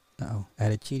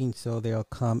 Added cheating, so they'll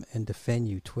come and defend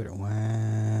you. Twitter.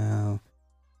 Wow.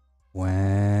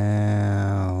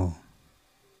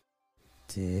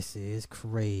 This is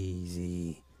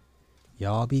crazy.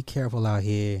 Y'all be careful out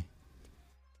here.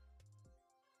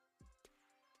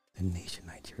 The nation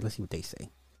Nigeria. Let's see what they say.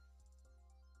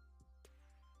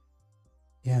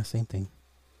 Yeah, same thing.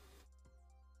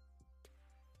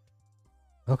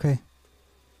 Okay.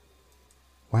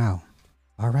 Wow.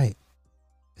 All right.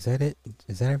 Is that it?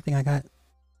 Is that everything I got?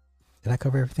 Did I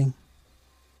cover everything?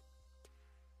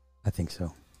 I think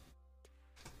so.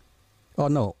 Oh,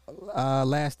 no.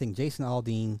 Last thing. Jason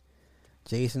Aldean.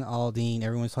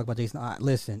 Everyone's talking about Jason.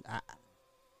 Listen,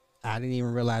 I didn't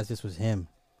even realize this was him.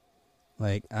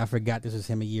 Like, I forgot this was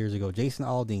him years ago. Jason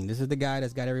Aldean. This is the guy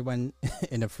that's got everyone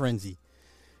in a frenzy.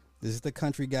 This is the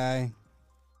country guy.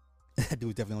 That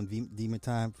dude's definitely on Demon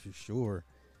Time for sure.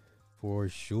 For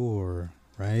sure.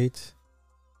 Right?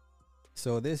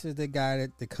 So this is the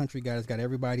country guy that's got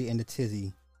everybody in the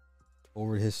tizzy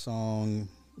over his song,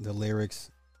 the lyrics,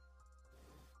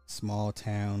 small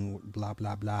town, blah,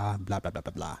 blah, blah, blah, blah, blah,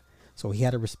 blah, blah. So he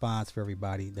had a response for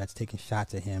everybody that's taking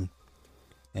shots at him.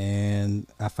 And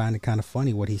I find it kind of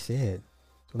funny what he said.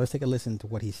 So let's take a listen to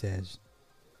what he says.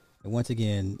 And once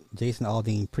again, Jason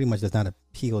Aldean pretty much does not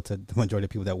appeal to the majority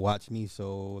of people that watch me.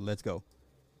 So let's go.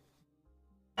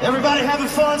 Everybody having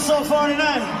fun so far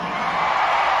tonight?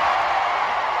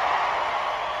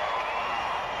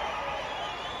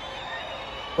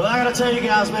 Well, I gotta tell you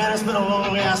guys, man, it's been a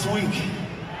long ass week.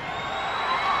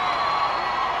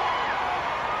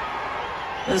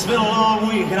 It's been a long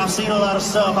week, and I've seen a lot of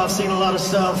stuff.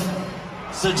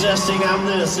 Suggesting I'm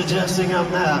this, suggesting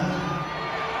I'm that.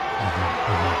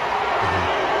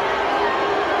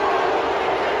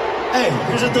 Hey,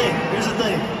 here's the thing.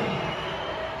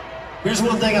 Here's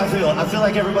one thing I feel. I feel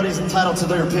like everybody's entitled to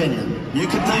their opinion. You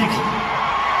can think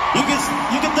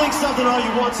something all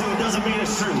you want to. It doesn't mean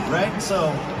it's true, right? So.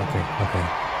 Okay.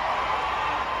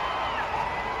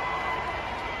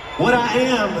 What I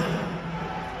am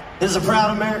is a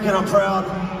proud American. I'm proud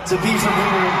to be from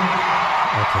here.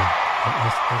 Okay.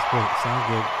 That's great. Sounds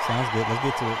good. Let's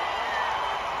get to it.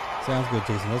 Sounds good,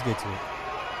 Jason. Let's get to it.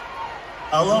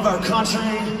 I love our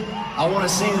country. I want to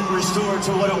see it restored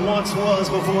to what it once was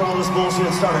before all this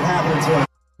bullshit started happening to it.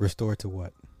 Restored to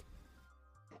what?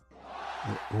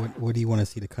 What do you want to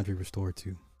see the country restored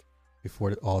to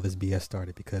before all this BS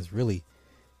started? Because really,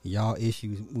 y'all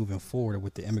issues moving forward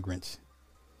with the immigrants.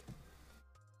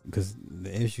 Because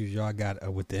the issues y'all got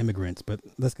are with the immigrants. But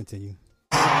let's continue.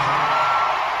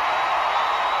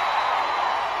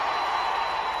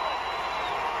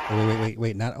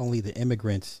 Wait. Not only the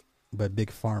immigrants, but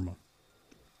Big Pharma.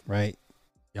 Right?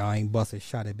 Y'all ain't busted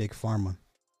shot at Big Pharma.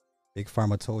 Big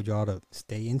Pharma told y'all to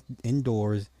stay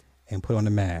indoors and put on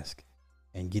the mask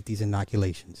and get these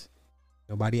inoculations.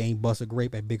 Nobody ain't bust a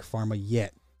grape at Big Pharma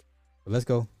yet. But let's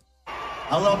go.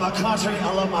 I love my country,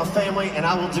 I love my family, and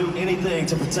I will do anything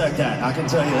to protect that. I can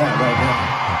tell you that right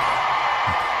now.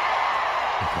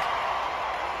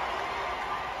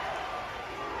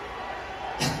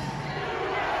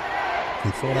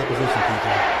 Control that position,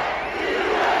 people.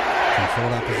 Control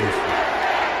that position.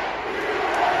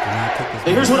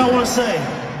 Here's what I want to say.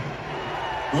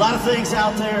 A lot of things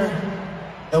out there,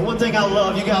 and one thing I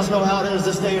love, you guys know how it is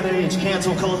this day and age,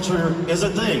 cancel culture is a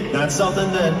thing. That's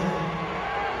something that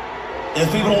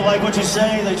if people don't like what you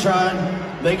say, they try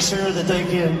and make sure that they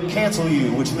can cancel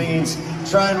you, which means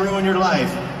try and ruin your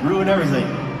life, ruin everything.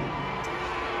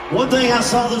 One thing I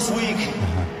saw this week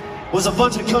was a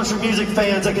bunch of country music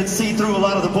fans that could see through a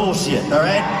lot of the bullshit, all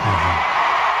right?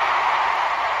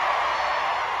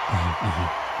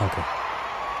 Okay.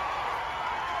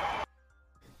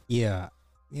 Yeah,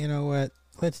 you know what?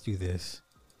 Let's do this.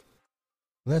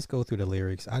 Let's go through the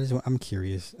lyrics. I'm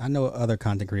curious. I know other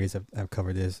content creators have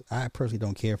covered this. I personally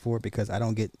don't care for it because I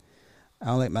don't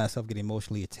let myself get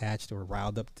emotionally attached or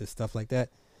riled up to stuff like that.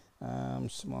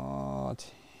 Small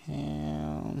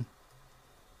town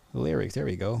lyrics. There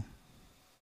we go.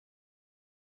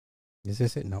 Is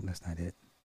this it? Nope, that's not it.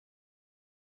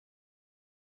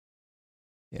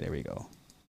 Yeah, there we go.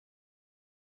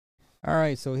 All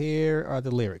right, so here are the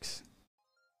lyrics.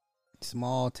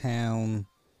 Small town,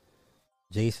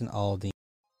 Jason Aldean.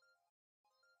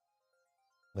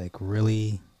 Like,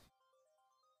 really?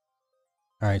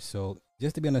 All right, so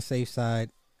just to be on the safe side,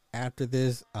 after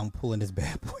this, I'm pulling this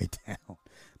bad boy down.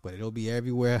 But it'll be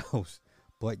everywhere else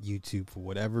but YouTube for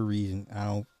whatever reason. I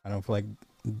don't feel like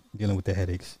dealing with the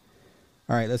headaches.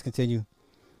 All right, let's continue.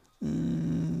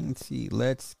 Let's see.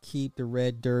 Let's keep the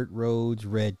red dirt roads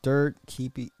red dirt.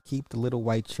 Keep the little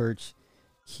white church.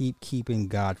 Keeping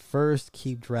God first.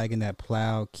 Keep dragging that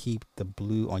plow. Keep the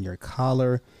blue on your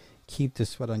collar. Keep the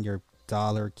sweat on your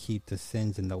dollar. Keep the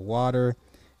sins in the water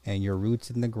and your roots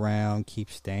in the ground. Keep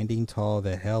standing tall.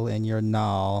 The hell in your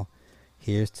knoll.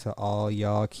 Here's to all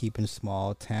y'all keeping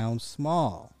small town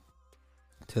small.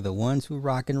 To the ones who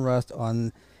rock and rust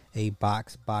on a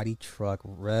box body truck,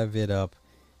 rev it up.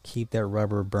 Keep that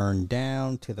rubber burned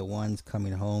down. To the ones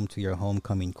coming home to your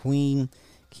homecoming queen,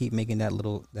 keep making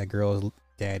that girl's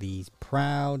daddies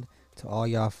proud. To all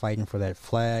y'all fighting for that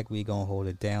flag, we gonna hold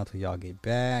it down till y'all get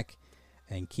back.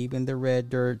 And keeping the red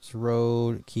dirt's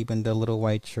road, keeping the little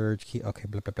white church. Okay,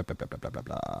 blah blah blah blah blah blah blah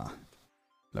blah.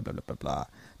 Blah, blah, blah, blah, blah.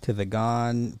 To the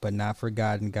gone but not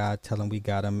forgotten God, tell them we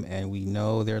got them and we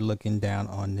know they're looking down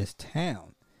on this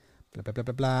town. Blah, blah, blah,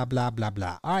 blah, blah, blah, blah,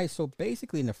 blah. All right, so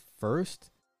basically in the first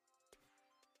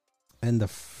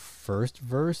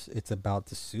verse, it's about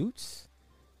the suits,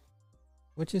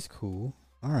 which is cool.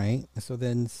 All right, so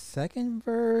then second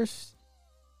verse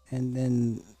and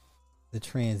then the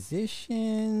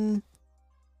transition,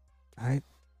 I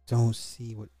don't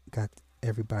see what got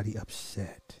everybody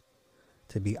upset,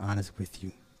 to be honest with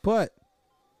you. But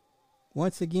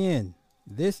once again,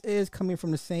 this is coming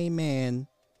from the same man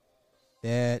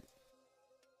that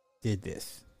did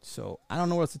this. So I don't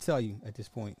know what else to tell you at this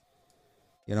point.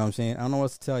 You know what I'm saying? I don't know what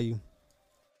else to tell you.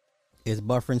 It's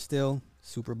buffering still.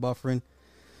 Super buffering.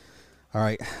 All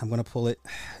right, I'm going to pull it.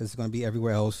 This is going to be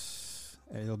everywhere else.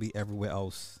 It'll be everywhere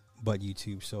else but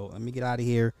YouTube. So let me get out of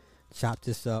here. Chop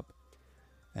this up.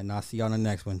 And I'll see you on the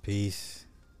next one. Peace.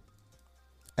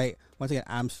 Hey, once again,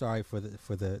 I'm sorry for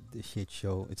the shit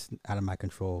show. It's out of my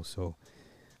control. So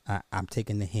I'm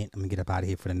taking the hint. I'm going to get up out of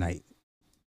here for the night.